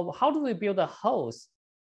say, well, how do we build a host?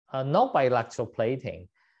 Not by electroplating,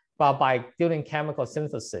 but by doing chemical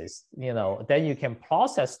synthesis. You know, then you can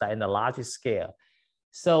process that in a larger scale.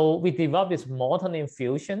 So we developed this molten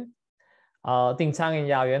infusion. Ding Chang and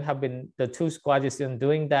Yao Yuan have been the two graduate students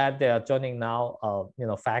doing that. They are joining now,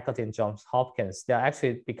 faculty in Johns Hopkins. They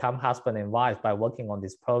actually become husband and wife by working on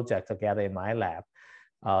this project together in my lab.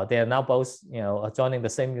 They are now both, joining the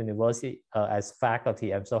same university as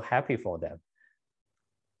faculty. I'm so happy for them.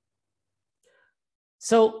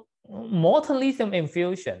 So molten lithium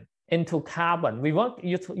infusion into carbon. We want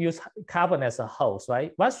you to use carbon as a host,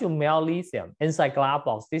 right? Once you melt lithium inside glass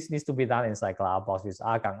box, this needs to be done inside glass box with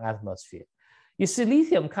argon atmosphere. You see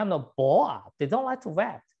lithium kind of ball up. They don't like to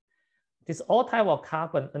wet. This all type of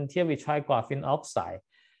carbon until we try graphene oxide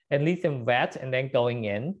and lithium wet and then going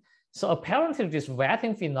in. So apparently this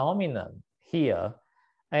wetting phenomenon here,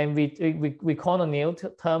 and we call a new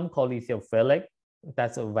term called lithophilic.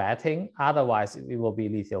 That's a wetting. Otherwise, it will be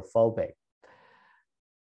lithophobic.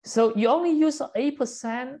 So you only use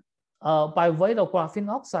 8% by weight of graphene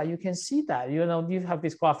oxide. You can see that, you know, you have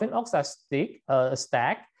this graphene oxide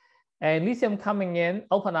stack, and lithium coming in,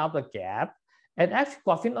 open up the gap. And actually,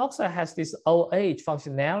 graphene oxide has this OH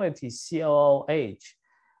functionality, COOH.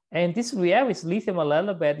 And this react with lithium a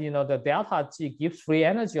little bit, you know, the delta G gives free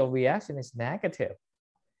energy of reaction is negative,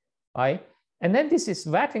 right? And then this is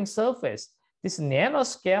wetting surface. This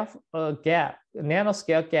nanoscale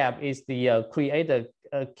gap is the created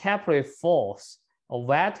capillary force of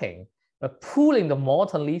wetting, pulling the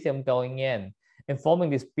molten lithium going in and forming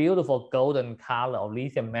this beautiful golden color of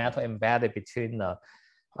lithium metal embedded between the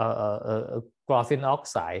graphene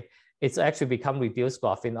oxide. It's actually become reduced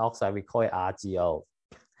graphene oxide. We call it RGO.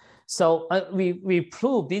 So we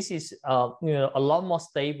prove this is you know, a lot more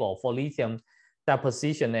stable for lithium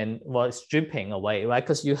deposition and stripping away, right?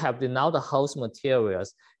 Because you have now the host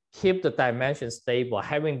materials keep the dimension stable,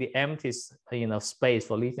 having the empty, you know, space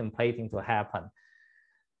for lithium plating to happen.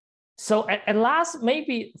 So at last,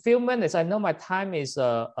 maybe a few minutes, I know my time is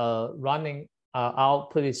running out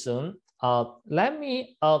pretty soon. Let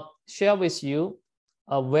me share with you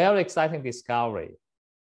a very exciting discovery.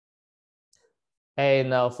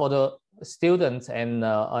 And for the students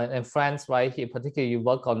and friends right here, particularly you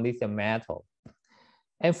work on lithium metal.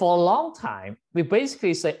 And for a long time, we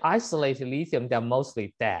basically say isolated lithium, they're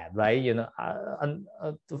mostly dead, right? You know,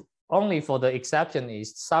 only for the exception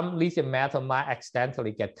is some lithium metal might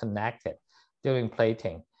accidentally get connected during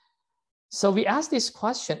plating. So we asked this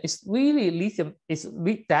question, is lithium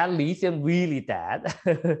really dead?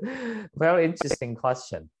 Very interesting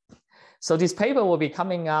question. So this paper will be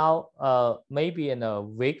coming out maybe in a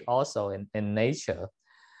week also in Nature.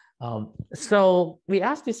 So we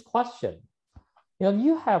asked this question. You know,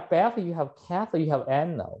 you have battery, you have cathode, you have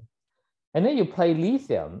anode, and then you play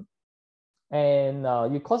lithium, and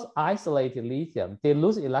you cause isolated lithium. They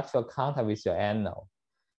lose electrical contact with your anode.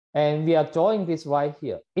 And we are drawing this right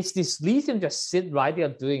here. Is this lithium just sit right there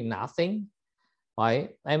doing nothing,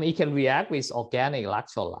 right? I mean, it can react with organic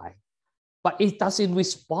electrolyte, but it doesn't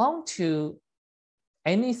respond to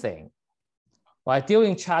anything, right?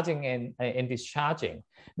 During charging and discharging.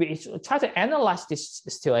 We try to analyze this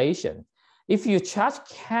situation. If you charge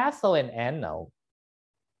cathode and anode,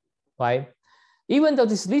 right? Even though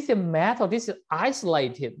this lithium metal, this is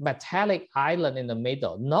isolated metallic island in the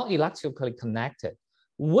middle, not electrically connected,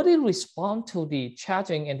 would it respond to the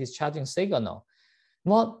charging and discharging signal?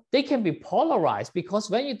 Well, they can be polarized because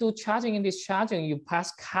when you do charging and discharging, you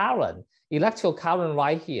pass current, electrical current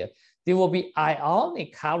right here. There will be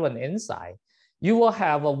ionic current inside. You will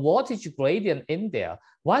have a voltage gradient in there.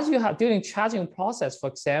 Once you have during charging process, for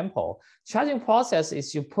example, charging process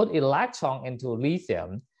is you put electron into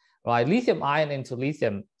lithium, right? Lithium ion into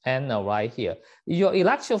lithium anode right here. Your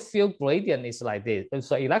electric field gradient is like this.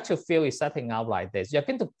 So electric field is setting up like this. You're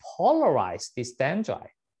going to polarize this dendrite.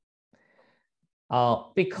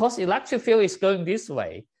 Because electric field is going this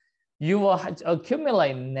way, you will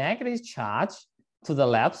accumulate negative charge to the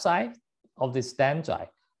left side of this dendrite,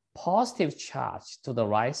 positive charge to the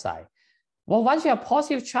right side. Well, once you have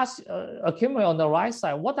positive charge accumulate on the right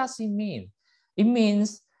side, what does it mean? It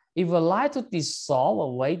means if you like to dissolve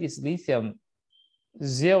away this lithium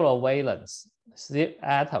zero valence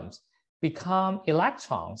atoms, become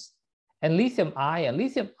electrons, and lithium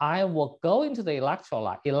ion will go into the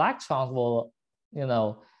electrolyte. Electrons will, you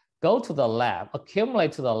know, go to the left,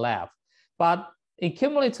 accumulate to the left, but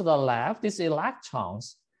accumulate to the left, these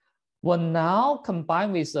electrons will now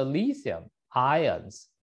combine with the lithium ions,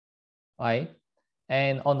 right?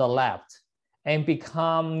 And on the left, and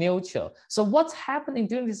become neutral. So what's happening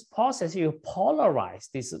during this process, you polarize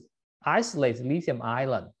this isolated lithium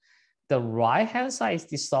island. The right-hand side is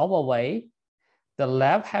dissolved away. The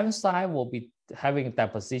left-hand side will be having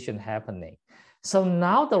deposition happening. So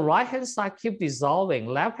now the right-hand side keep dissolving,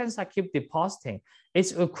 left-hand side keep depositing.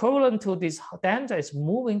 It's equivalent to this dendrite is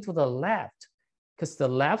moving to the left because the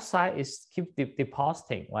left side is keep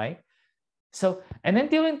depositing, right? So, and then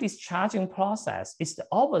during this charging process, it's the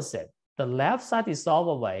opposite. The left side dissolve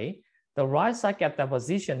away, the right side get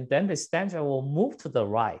deposition, then the dendrite will move to the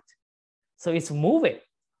right. So it's moving.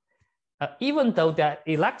 even though they're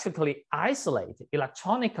electronically isolated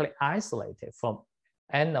from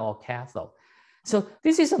anode or cathode. So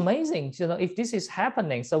this is amazing, you know, if this is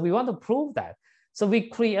happening. So we want to prove that. So we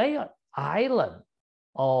create an island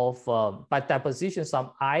of, by deposition,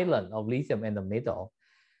 some island of lithium in the middle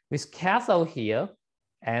with cathode here,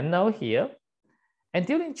 anode here. And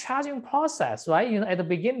during charging process, right, you know, at the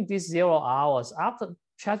beginning, these 0 hours, after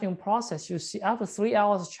charging process, you see after 3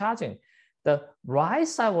 hours charging, the right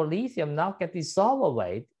side of lithium now get dissolved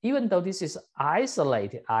away, even though this is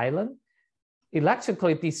isolated island,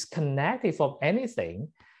 electrically disconnected from anything,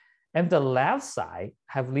 and the left side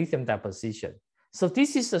have lithium deposition. So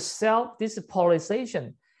this is this is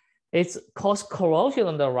polarization. It's caused corrosion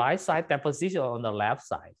on the right side, deposition on the left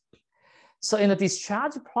side. So in the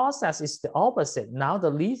discharge process, it's the opposite. Now the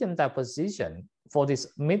lithium deposition for this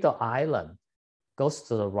middle island goes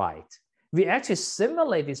to the right. We actually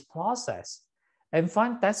simulate this process and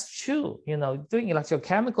find that's true. You know, doing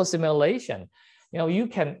electrochemical simulation, you know, you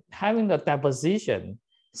can having the deposition,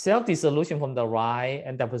 self-dissolution from the right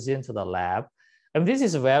and deposition to the left. And this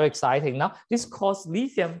is very exciting. Now, this caused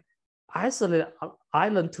lithium isolated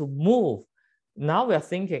island to move. Now we're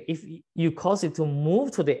thinking if you cause it to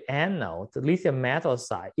move to the anode, the lithium metal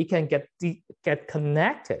side, it can get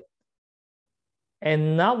connected.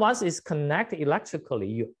 And now once it's connected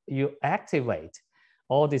electrically, you activate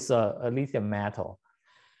all this lithium metal.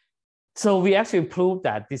 So we actually proved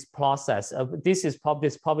that this process, this is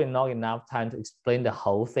probably not enough time to explain the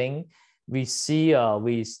whole thing. We see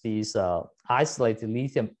with these isolated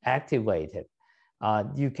lithium activated,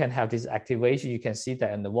 you can have this activation. You can see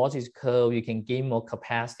that in the voltage curve, you can gain more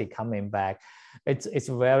capacity coming back. It's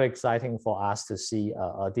very exciting for us to see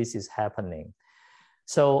this is happening.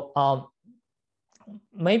 So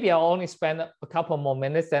maybe I'll only spend a couple more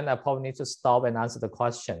minutes, then I probably need to stop and answer the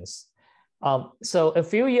questions. So a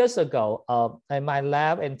few years ago, in my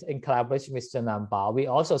lab in collaboration with Bar, we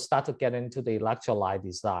also started to get into the electrolyte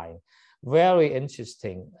design. Very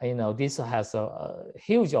interesting. You know, this has a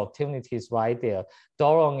huge opportunities right there.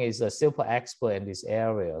 Doron is a super expert in these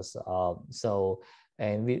areas.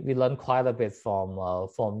 And we learned quite a bit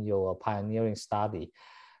from your pioneering study.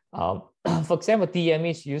 For example,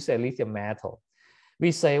 DME is used as lithium metal.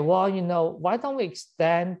 We say, well, you know, why don't we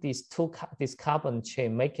extend this carbon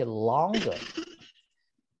chain, make it longer?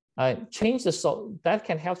 That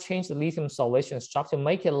can help change the lithium solvation structure.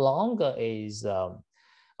 Make it longer is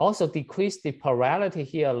also decrease the polarity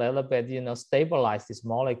here a little bit, you know, stabilize this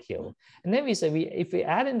molecule. And then we say, if we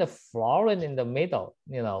add in the fluorine in the middle,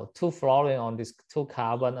 you know, 2 fluorine on this 2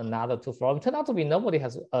 carbon, another 2 fluorine, turned out to be nobody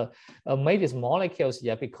has made these molecules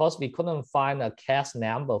yet because we couldn't find a Cas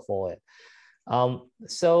number for it. And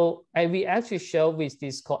we actually show with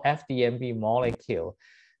this called FDMB molecule,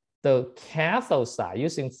 the cathode side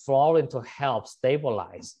using fluorine to help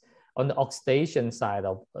stabilize on the oxidation side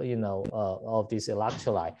of, you know, of this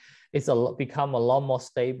electrolyte, it's become a lot more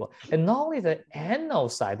stable. And not only the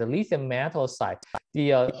anode side, the lithium metal side,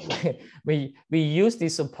 we use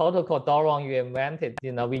this protocol, Doron, you invented,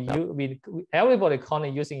 you know, everybody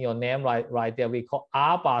calling using your name right there. We call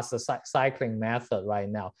Aurbach cycling method right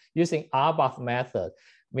now. Using Aurbach method,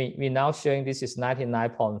 we now showing this is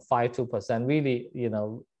 99.52%, really, you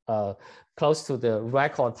know, close to the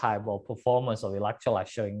record type of performance of electrolyte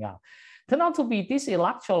showing up. Turn out to be this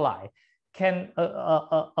electrolyte can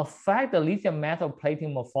affect the lithium metal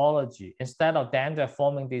plating morphology. Instead of then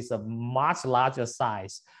forming this much larger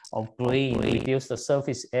size of grain, reduce the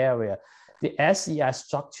surface area. The SEI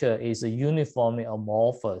structure is uniformly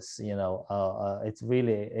amorphous. You know, it's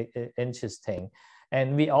really interesting.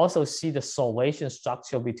 And we also see the solvation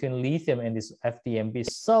structure between lithium and this FDMB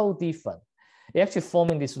so different. They're actually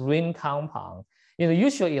forming this ring compound. You know,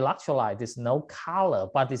 usually electrolyte, there's no color,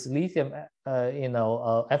 but this lithium,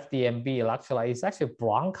 FDMB electrolyte is actually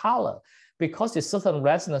brown color because there's certain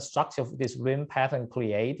resonance structure of this ring pattern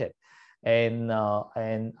created. And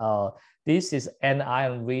this is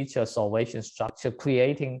anion-rich solvation structure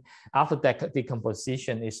creating, after that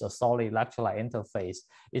decomposition, is a solid electrolyte interface.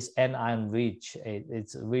 It's anion-rich.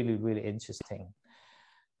 It's really, really interesting.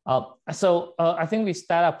 I think we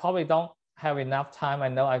started, probably don't have enough time. I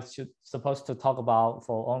know I supposed to talk about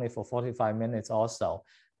only for 45 minutes also,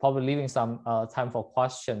 probably leaving some time for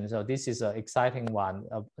questions. So this is an exciting one.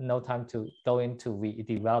 No time to go into, we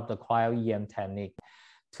developed the cryo-EM technique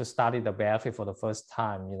to study the battery for the first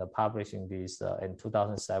time, you know, publishing this in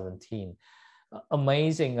 2017.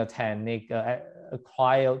 Amazing technique,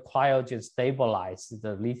 cryogen stabilize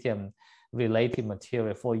the lithium related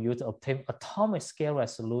material for you to obtain atomic scale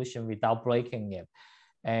resolution without breaking it.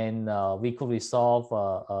 and we could resolve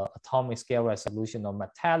atomic scale resolution of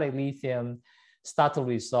metallic lithium, start to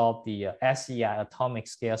resolve the SEI atomic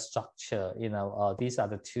scale structure. These are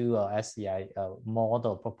the two SEI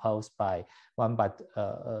model proposed by one by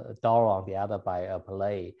Doron, the other by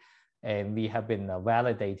Pillay. And we have been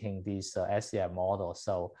validating these SEI models.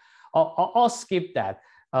 So I'll skip that.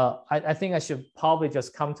 I think I should probably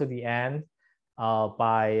just come to the end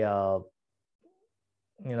by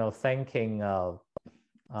thanking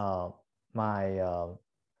my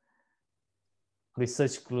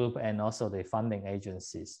research group and also the funding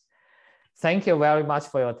agencies. Thank you very much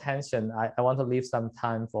for your attention. I want to leave some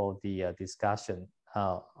time for the discussion.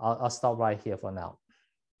 I'll stop right here for now.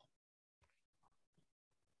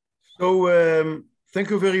 So thank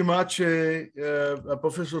you very much,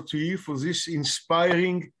 Professor Thuy, for this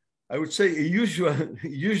inspiring, I would say, a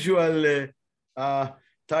usual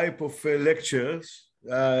type of lectures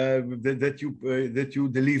that you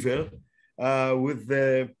deliver with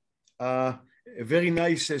a very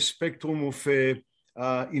nice spectrum of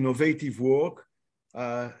innovative work.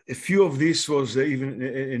 A few of this was even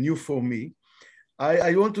new for me.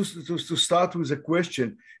 I want to start with a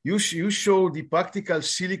question. You show the practical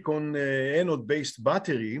silicon anode-based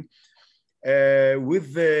battery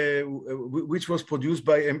which was produced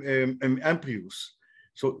by Amprius.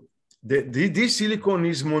 So this silicon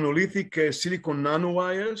is monolithic silicon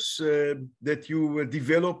nanowires that you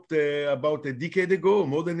developed about a decade ago,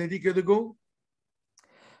 more than a decade ago?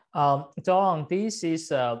 Doron, this is,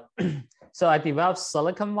 so I developed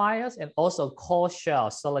silicon wires and also core shell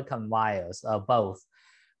silicon wires, both.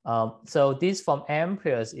 So this from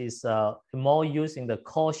Amprius is more using the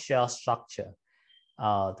core shell structure.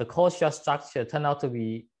 The core shell structure turned out to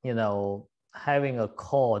be, having a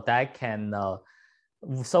core that can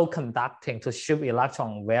so conducting to ship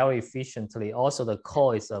electron very efficiently. Also, the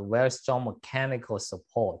core is a very strong mechanical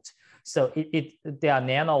support. So they are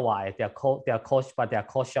nanowires. They are core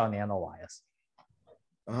shell nanowires.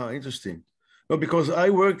 Interesting. No, because I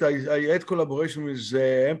had collaboration with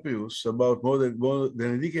Amprius about more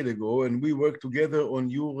than a decade ago, and we worked together on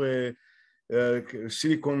your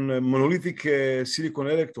monolithic silicon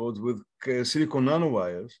electrodes with silicon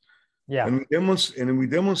nanowires. Yeah. And we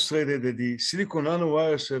demonstrated that the silicon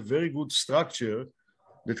nanowires have very good structure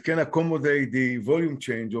that can accommodate the volume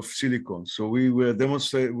change of silicon. So we could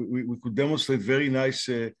demonstrate very nice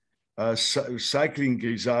cycling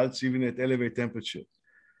results even at elevated temperature.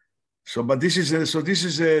 So, but this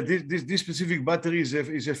specific battery is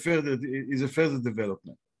a further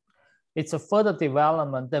development. It's a further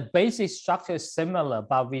development. The basic structure is similar,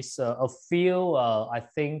 but with a few, I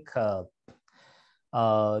think,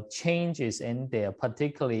 changes in there.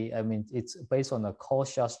 Particularly, I mean, it's based on the core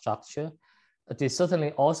shell structure. It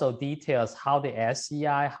certainly also details how the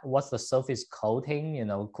SEI, what's the surface coating,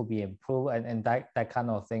 could be improved, and that kind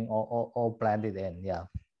of thing, all blended in. Yeah.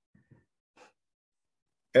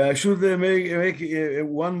 I should make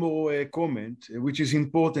one more comment, which is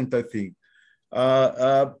important, I think.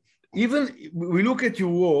 Even we look at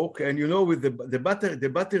your work, and with the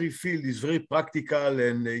battery field is very practical,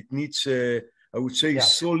 and it needs, I would say,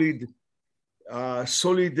 solid,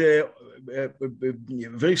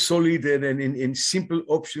 very solid and simple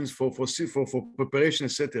options for preparation,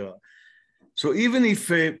 etc. So even if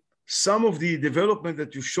some of the development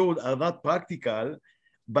that you showed are not practical,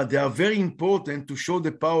 but they are very important to show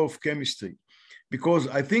the power of chemistry. Because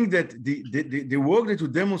I think that the work that you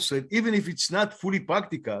demonstrate, even if it's not fully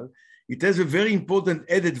practical, it has a very important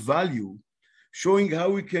added value, showing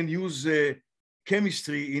how we can use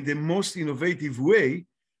chemistry in the most innovative way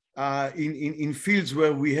in fields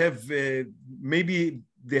where we have maybe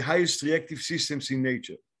the highest reactive systems in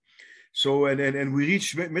nature. So, and we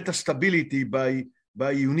reach metastability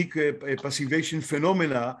by unique passivation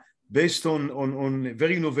phenomena based on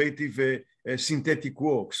very innovative synthetic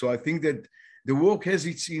work. So I think that the work has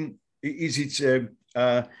its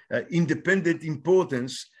independent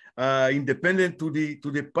importance, independent to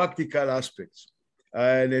the practical aspects.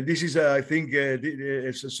 And this is, I think,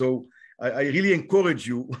 so I really encourage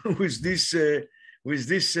you with the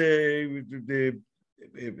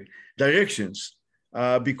directions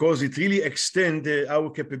because it really extends our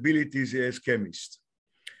capabilities as chemists.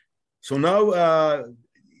 So now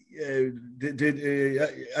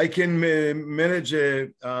I can manage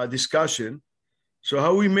a discussion. So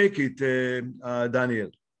how we make it,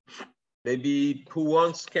 Daniel? Maybe who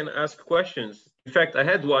wants can ask questions. In fact, I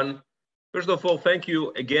had one. First of all, thank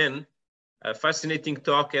you again. A fascinating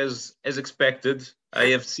talk as expected. I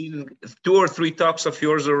have seen 2 or 3 talks of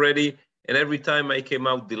yours already, and every time I came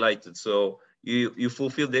out delighted. So you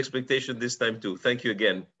fulfilled the expectation this time too. Thank you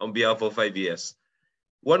again on behalf of IVS.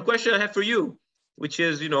 one question I have for you, which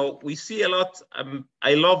is, you know, we see a lot,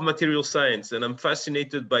 I love material science, and I'm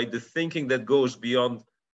fascinated by the thinking that goes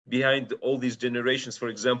behind all these generations, for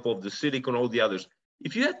example, of the silicon, all the others.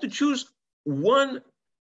 If you had to choose one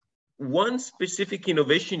specific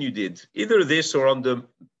innovation you did, either this or on the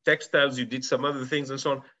textiles, you did some other things and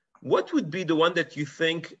so on, what would be the one that you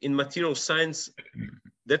think in material science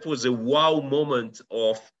that was a wow moment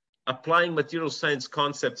of applying material science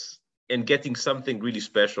concepts and getting something really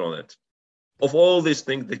special on it, of all these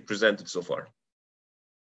things they presented so far?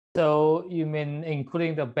 So you mean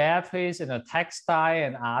including the batteries and the textile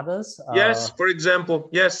and others? Yes, for example,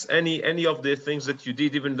 yes, any of the things that you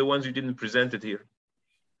did, even the ones you didn't present it here.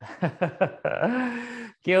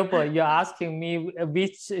 Gilbert, you're asking me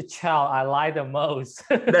which child I like the most.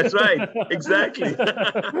 That's right, exactly.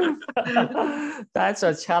 That's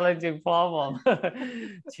a challenging problem.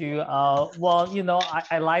 Well, you know,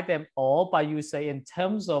 I like them all, but you say in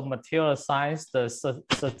terms of material science, the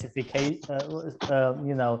certificate,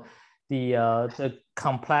 you know, the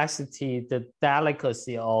complexity, the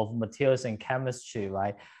delicacy of materials and chemistry,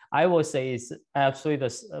 right? I would say it's absolutely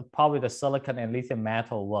probably the silicon and lithium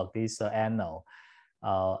metal work, these anode.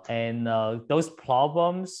 Those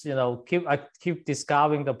problems, you know, I keep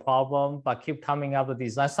discovering the problem, but keep coming up with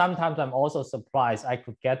design. Sometimes I'm also surprised I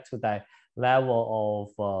could get to that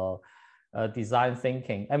level of design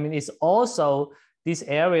thinking. I mean, it's also, this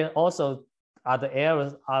area also are the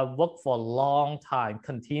areas I worked for a long time,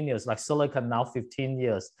 continuous, like silicon now 15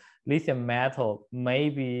 years. Lithium metal,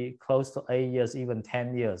 maybe close to 8 years, even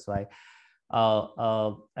 10 years, right?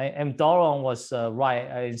 And Doron was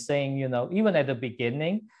right in saying, you know, even at the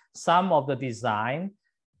beginning, some of the design,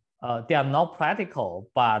 they are not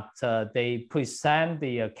practical, but they present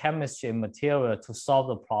the chemistry and material to solve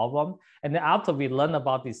the problem. And then after we learn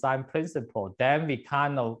about design principle, then we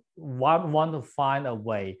kind of want to find a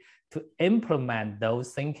way to implement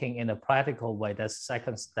those thinking in a practical way. That's the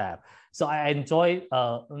second step. So I enjoy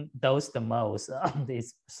those the most,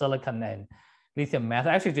 these silicon and lithium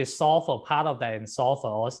metal. Actually, the sulfur, part of that in sulfur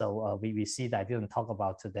also, we see that I didn't talk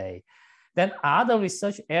about today. Then other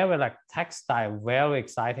research area like textile, very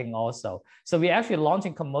exciting also. So we actually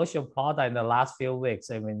launching commercial product in the last few weeks.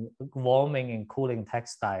 I mean, warming and cooling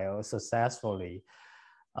textile successfully.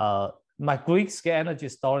 My Greek scale energy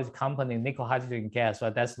storage company, nickel hydrogen gas,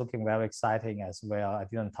 right? That's looking very exciting as well. I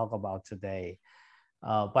didn't talk about today.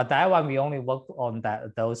 But that one, we only worked on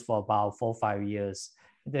those for about 4 or 5 years.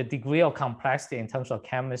 The degree of complexity in terms of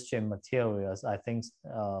chemistry and materials, I think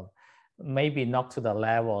maybe not to the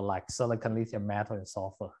level like silicon, lithium metal, and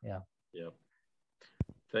sulfur. Yeah. Yeah.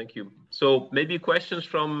 Thank you. So maybe questions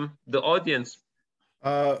from the audience.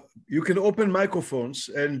 You can open microphones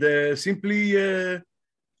and simply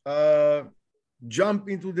jump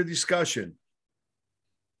into the discussion.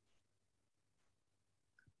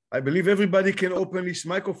 I believe everybody can open his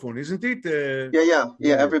microphone, isn't it? Yeah.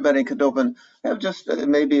 Everybody could open. I have just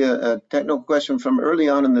maybe a technical question. From early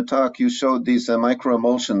on in the talk, you showed these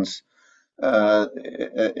microemulsions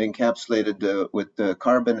encapsulated with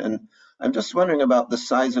carbon, and I'm just wondering about the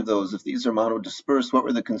size of those. If these are monodispersed, what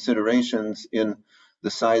were the considerations in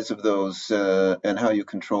the size of those and how you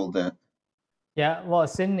controlled that? Yeah, well,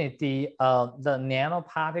 Sydney, the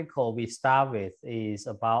nanoparticle we start with is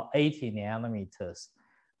about 80 nanometers.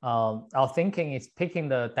 Our thinking is picking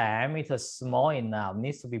the diameter small enough,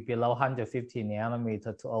 needs to be below 150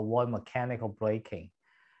 nanometer to avoid mechanical breaking.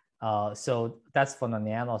 So that's for the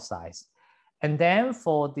nano size. And then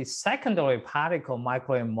for the secondary particle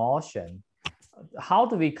microemulsion, how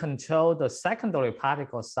do we control the secondary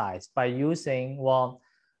particle size? By using, well,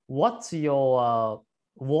 what's your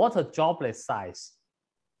water droplet size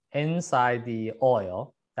inside the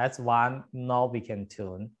oil? That's one knob we can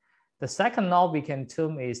tune. The second knob we can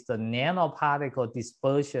tune is the nanoparticle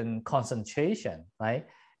dispersion concentration, right?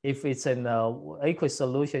 If it's in an aqueous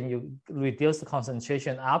solution, you reduce the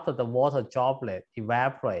concentration after the water droplet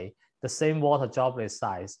evaporate, the same water droplet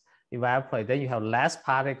size evaporate, then you have less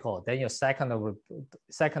particle, then your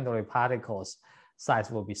secondary particles size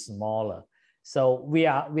will be smaller. So we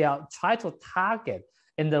are trying to target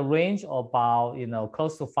in the range of about, you know,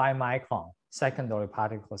 close to 5 micron secondary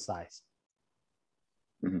particle size.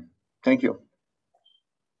 Mm-hmm. Thank you.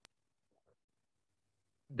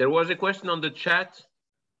 There was a question on the chat.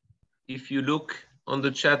 If you look on the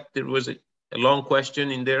chat, there was a long question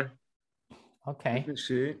in there. Okay. Let me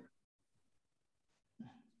see.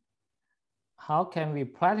 How can we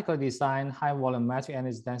practically design high volumetric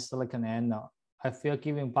energy dense silicon anode? I feel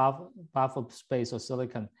giving buffer space of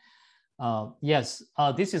silicon. Yes,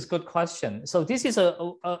 this is a good question. So this is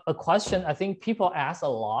a question I think people ask a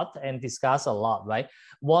lot and discuss a lot, right?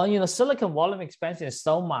 Well, you know, silicon volume expansion is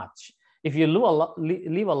so much. If you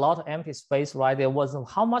leave a lot of empty space, right, there was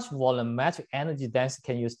how much volumetric energy density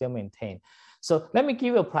can you still maintain? So let me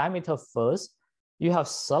give you a parameter first. You have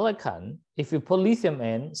silicon. If you put lithium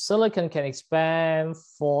in, silicon can expand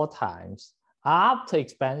 4 times. After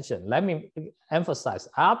expansion, let me emphasize,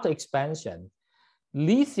 after expansion,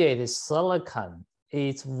 lithiated silicon,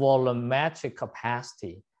 its volumetric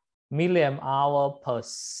capacity, milliamp hour per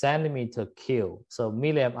centimeter cube, so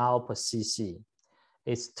milliamp hour per cc,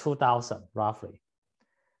 it's 2000 roughly.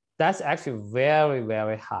 That's actually very,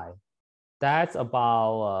 very high. That's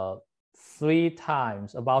about 3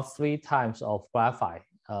 times of graphite,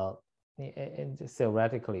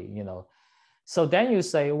 theoretically, you know. So then you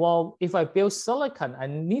say, well, if I build silicon, I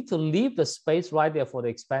need to leave the space right there for the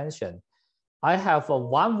expansion. I have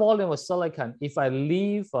one volume of silicon. If I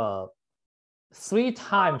leave 3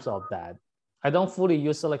 times of that, I don't fully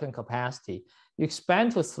use silicon capacity. You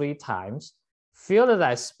expand to 3 times, fill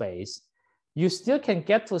that space, you still can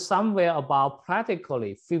get to somewhere about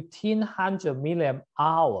practically 1500 milliamp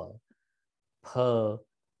hour per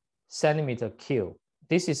centimeter cube.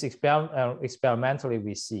 This is experimentally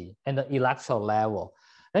we see in the electrode level.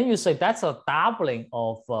 Then you say that's a doubling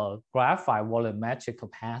of graphite volumetric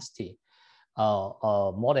capacity,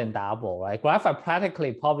 more than double, right? Graphite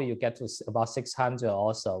practically probably you get to about 600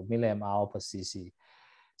 also milliamp hour per cc.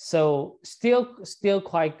 So still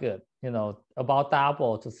quite good, you know, about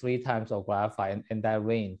double to 3 times of graphite in that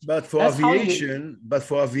range. But for aviation,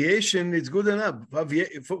 it's good enough.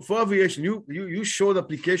 For aviation, you showed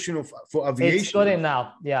application for aviation. It's good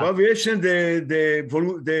enough, yeah. For aviation, the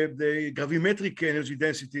gravimetric energy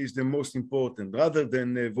density is the most important rather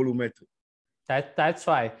than volumetric. That's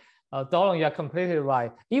right. Doron, you're completely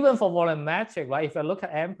right. Even for volumetric, right? If you look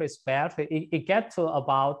at Amprius battery, it gets to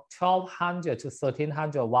about 1200 to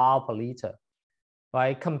 1300 watt per liter,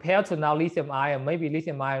 right? Compared to now lithium ion, maybe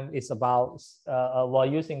lithium ion is about, we're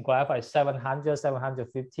using graphite 700,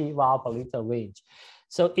 750 watt per liter range.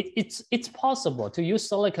 So it's possible to use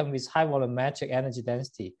silicon with high volumetric energy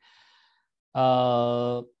density.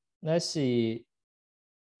 Let's see.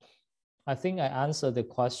 I think I answered the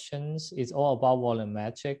questions. It's all about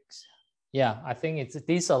volumetrics. Yeah, I think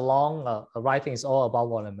these are long writing is all about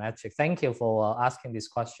volumetric. Thank you for asking this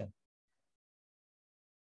question.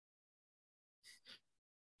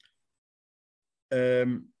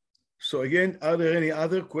 So again, are there any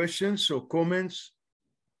other questions or comments?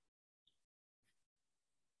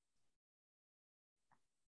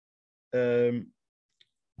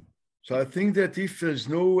 So I think that if there's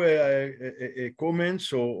no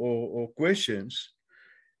comments or questions,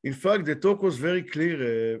 in fact, the talk was very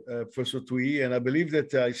clear, Professor Thuy, and I believe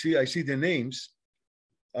that I see the names.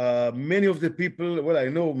 Many of the people, well, I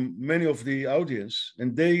know many of the audience,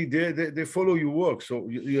 and they follow your work. So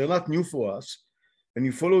you're not new for us, and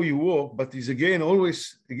you follow your work. But it's again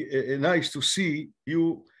always nice to see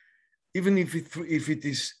you, even if it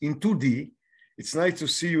is in 2D. It's nice to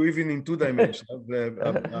see you even in 2 dimensions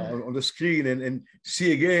on the screen and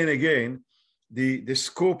see again and again the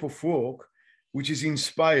scope of work, which is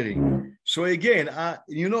inspiring. So again,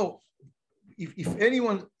 you know, if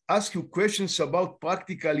anyone asks you questions about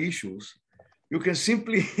practical issues, you can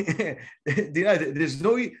simply deny that there's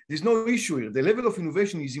no issue here. The level of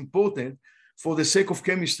innovation is important for the sake of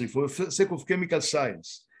chemistry, for the sake of chemical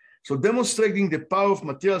science. So demonstrating the power of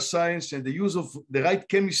material science and the use of the right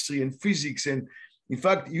chemistry and physics, and in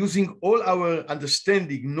fact, using all our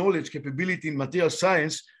understanding, knowledge, capability in material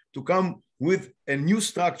science to come with a new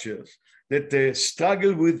structures that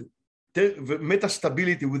struggle with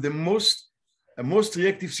metastability, with the most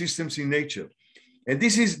reactive systems in nature. And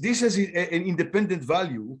this has an independent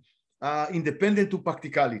value, independent to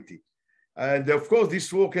practicality. And of course,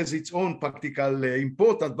 this work has its own practical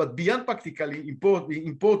importance, but beyond practical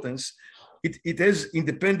importance, it has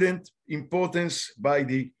independent importance by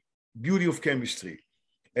the beauty of chemistry.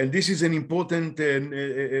 And this is an important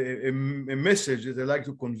a message that I like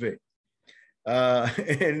to convey.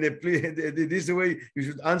 And please, this is the way you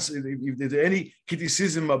should answer. If there's any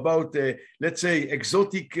criticism about, let's say,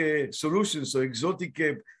 exotic solutions or exotic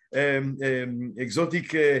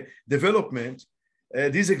development,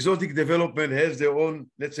 this exotic development has their own,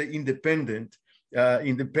 let's say, independent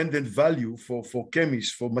value for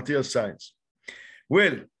chemists, for material science.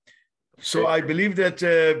 Well, so I believe that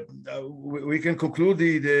we can conclude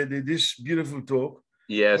this beautiful talk.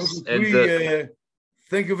 Yes, and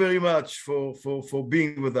thank you very much for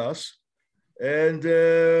being with us, and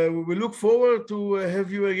we look forward to have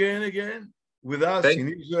you again. with us in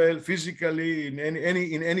Israel, physically, in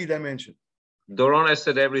any dimension. Doron has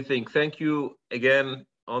said everything. Thank you again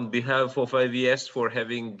on behalf of IVS for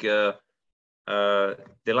having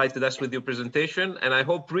delighted us with your presentation. And I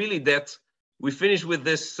hope really that we finish with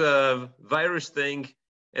this virus thing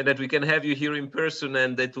and that we can have you here in person,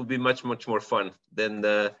 and that will be much, much more fun than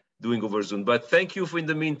doing over Zoom. But thank you in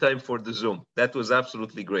the meantime for the Zoom. That was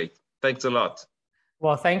absolutely great. Thanks a lot.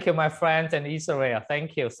 Well, thank you, my friends in Israel.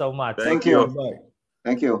 Thank you so much. Thank you. Bye.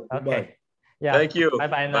 Thank you. Okay. Bye. Yeah. Thank you.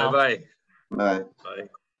 Bye-bye now. Bye-bye. Bye.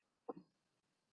 Bye.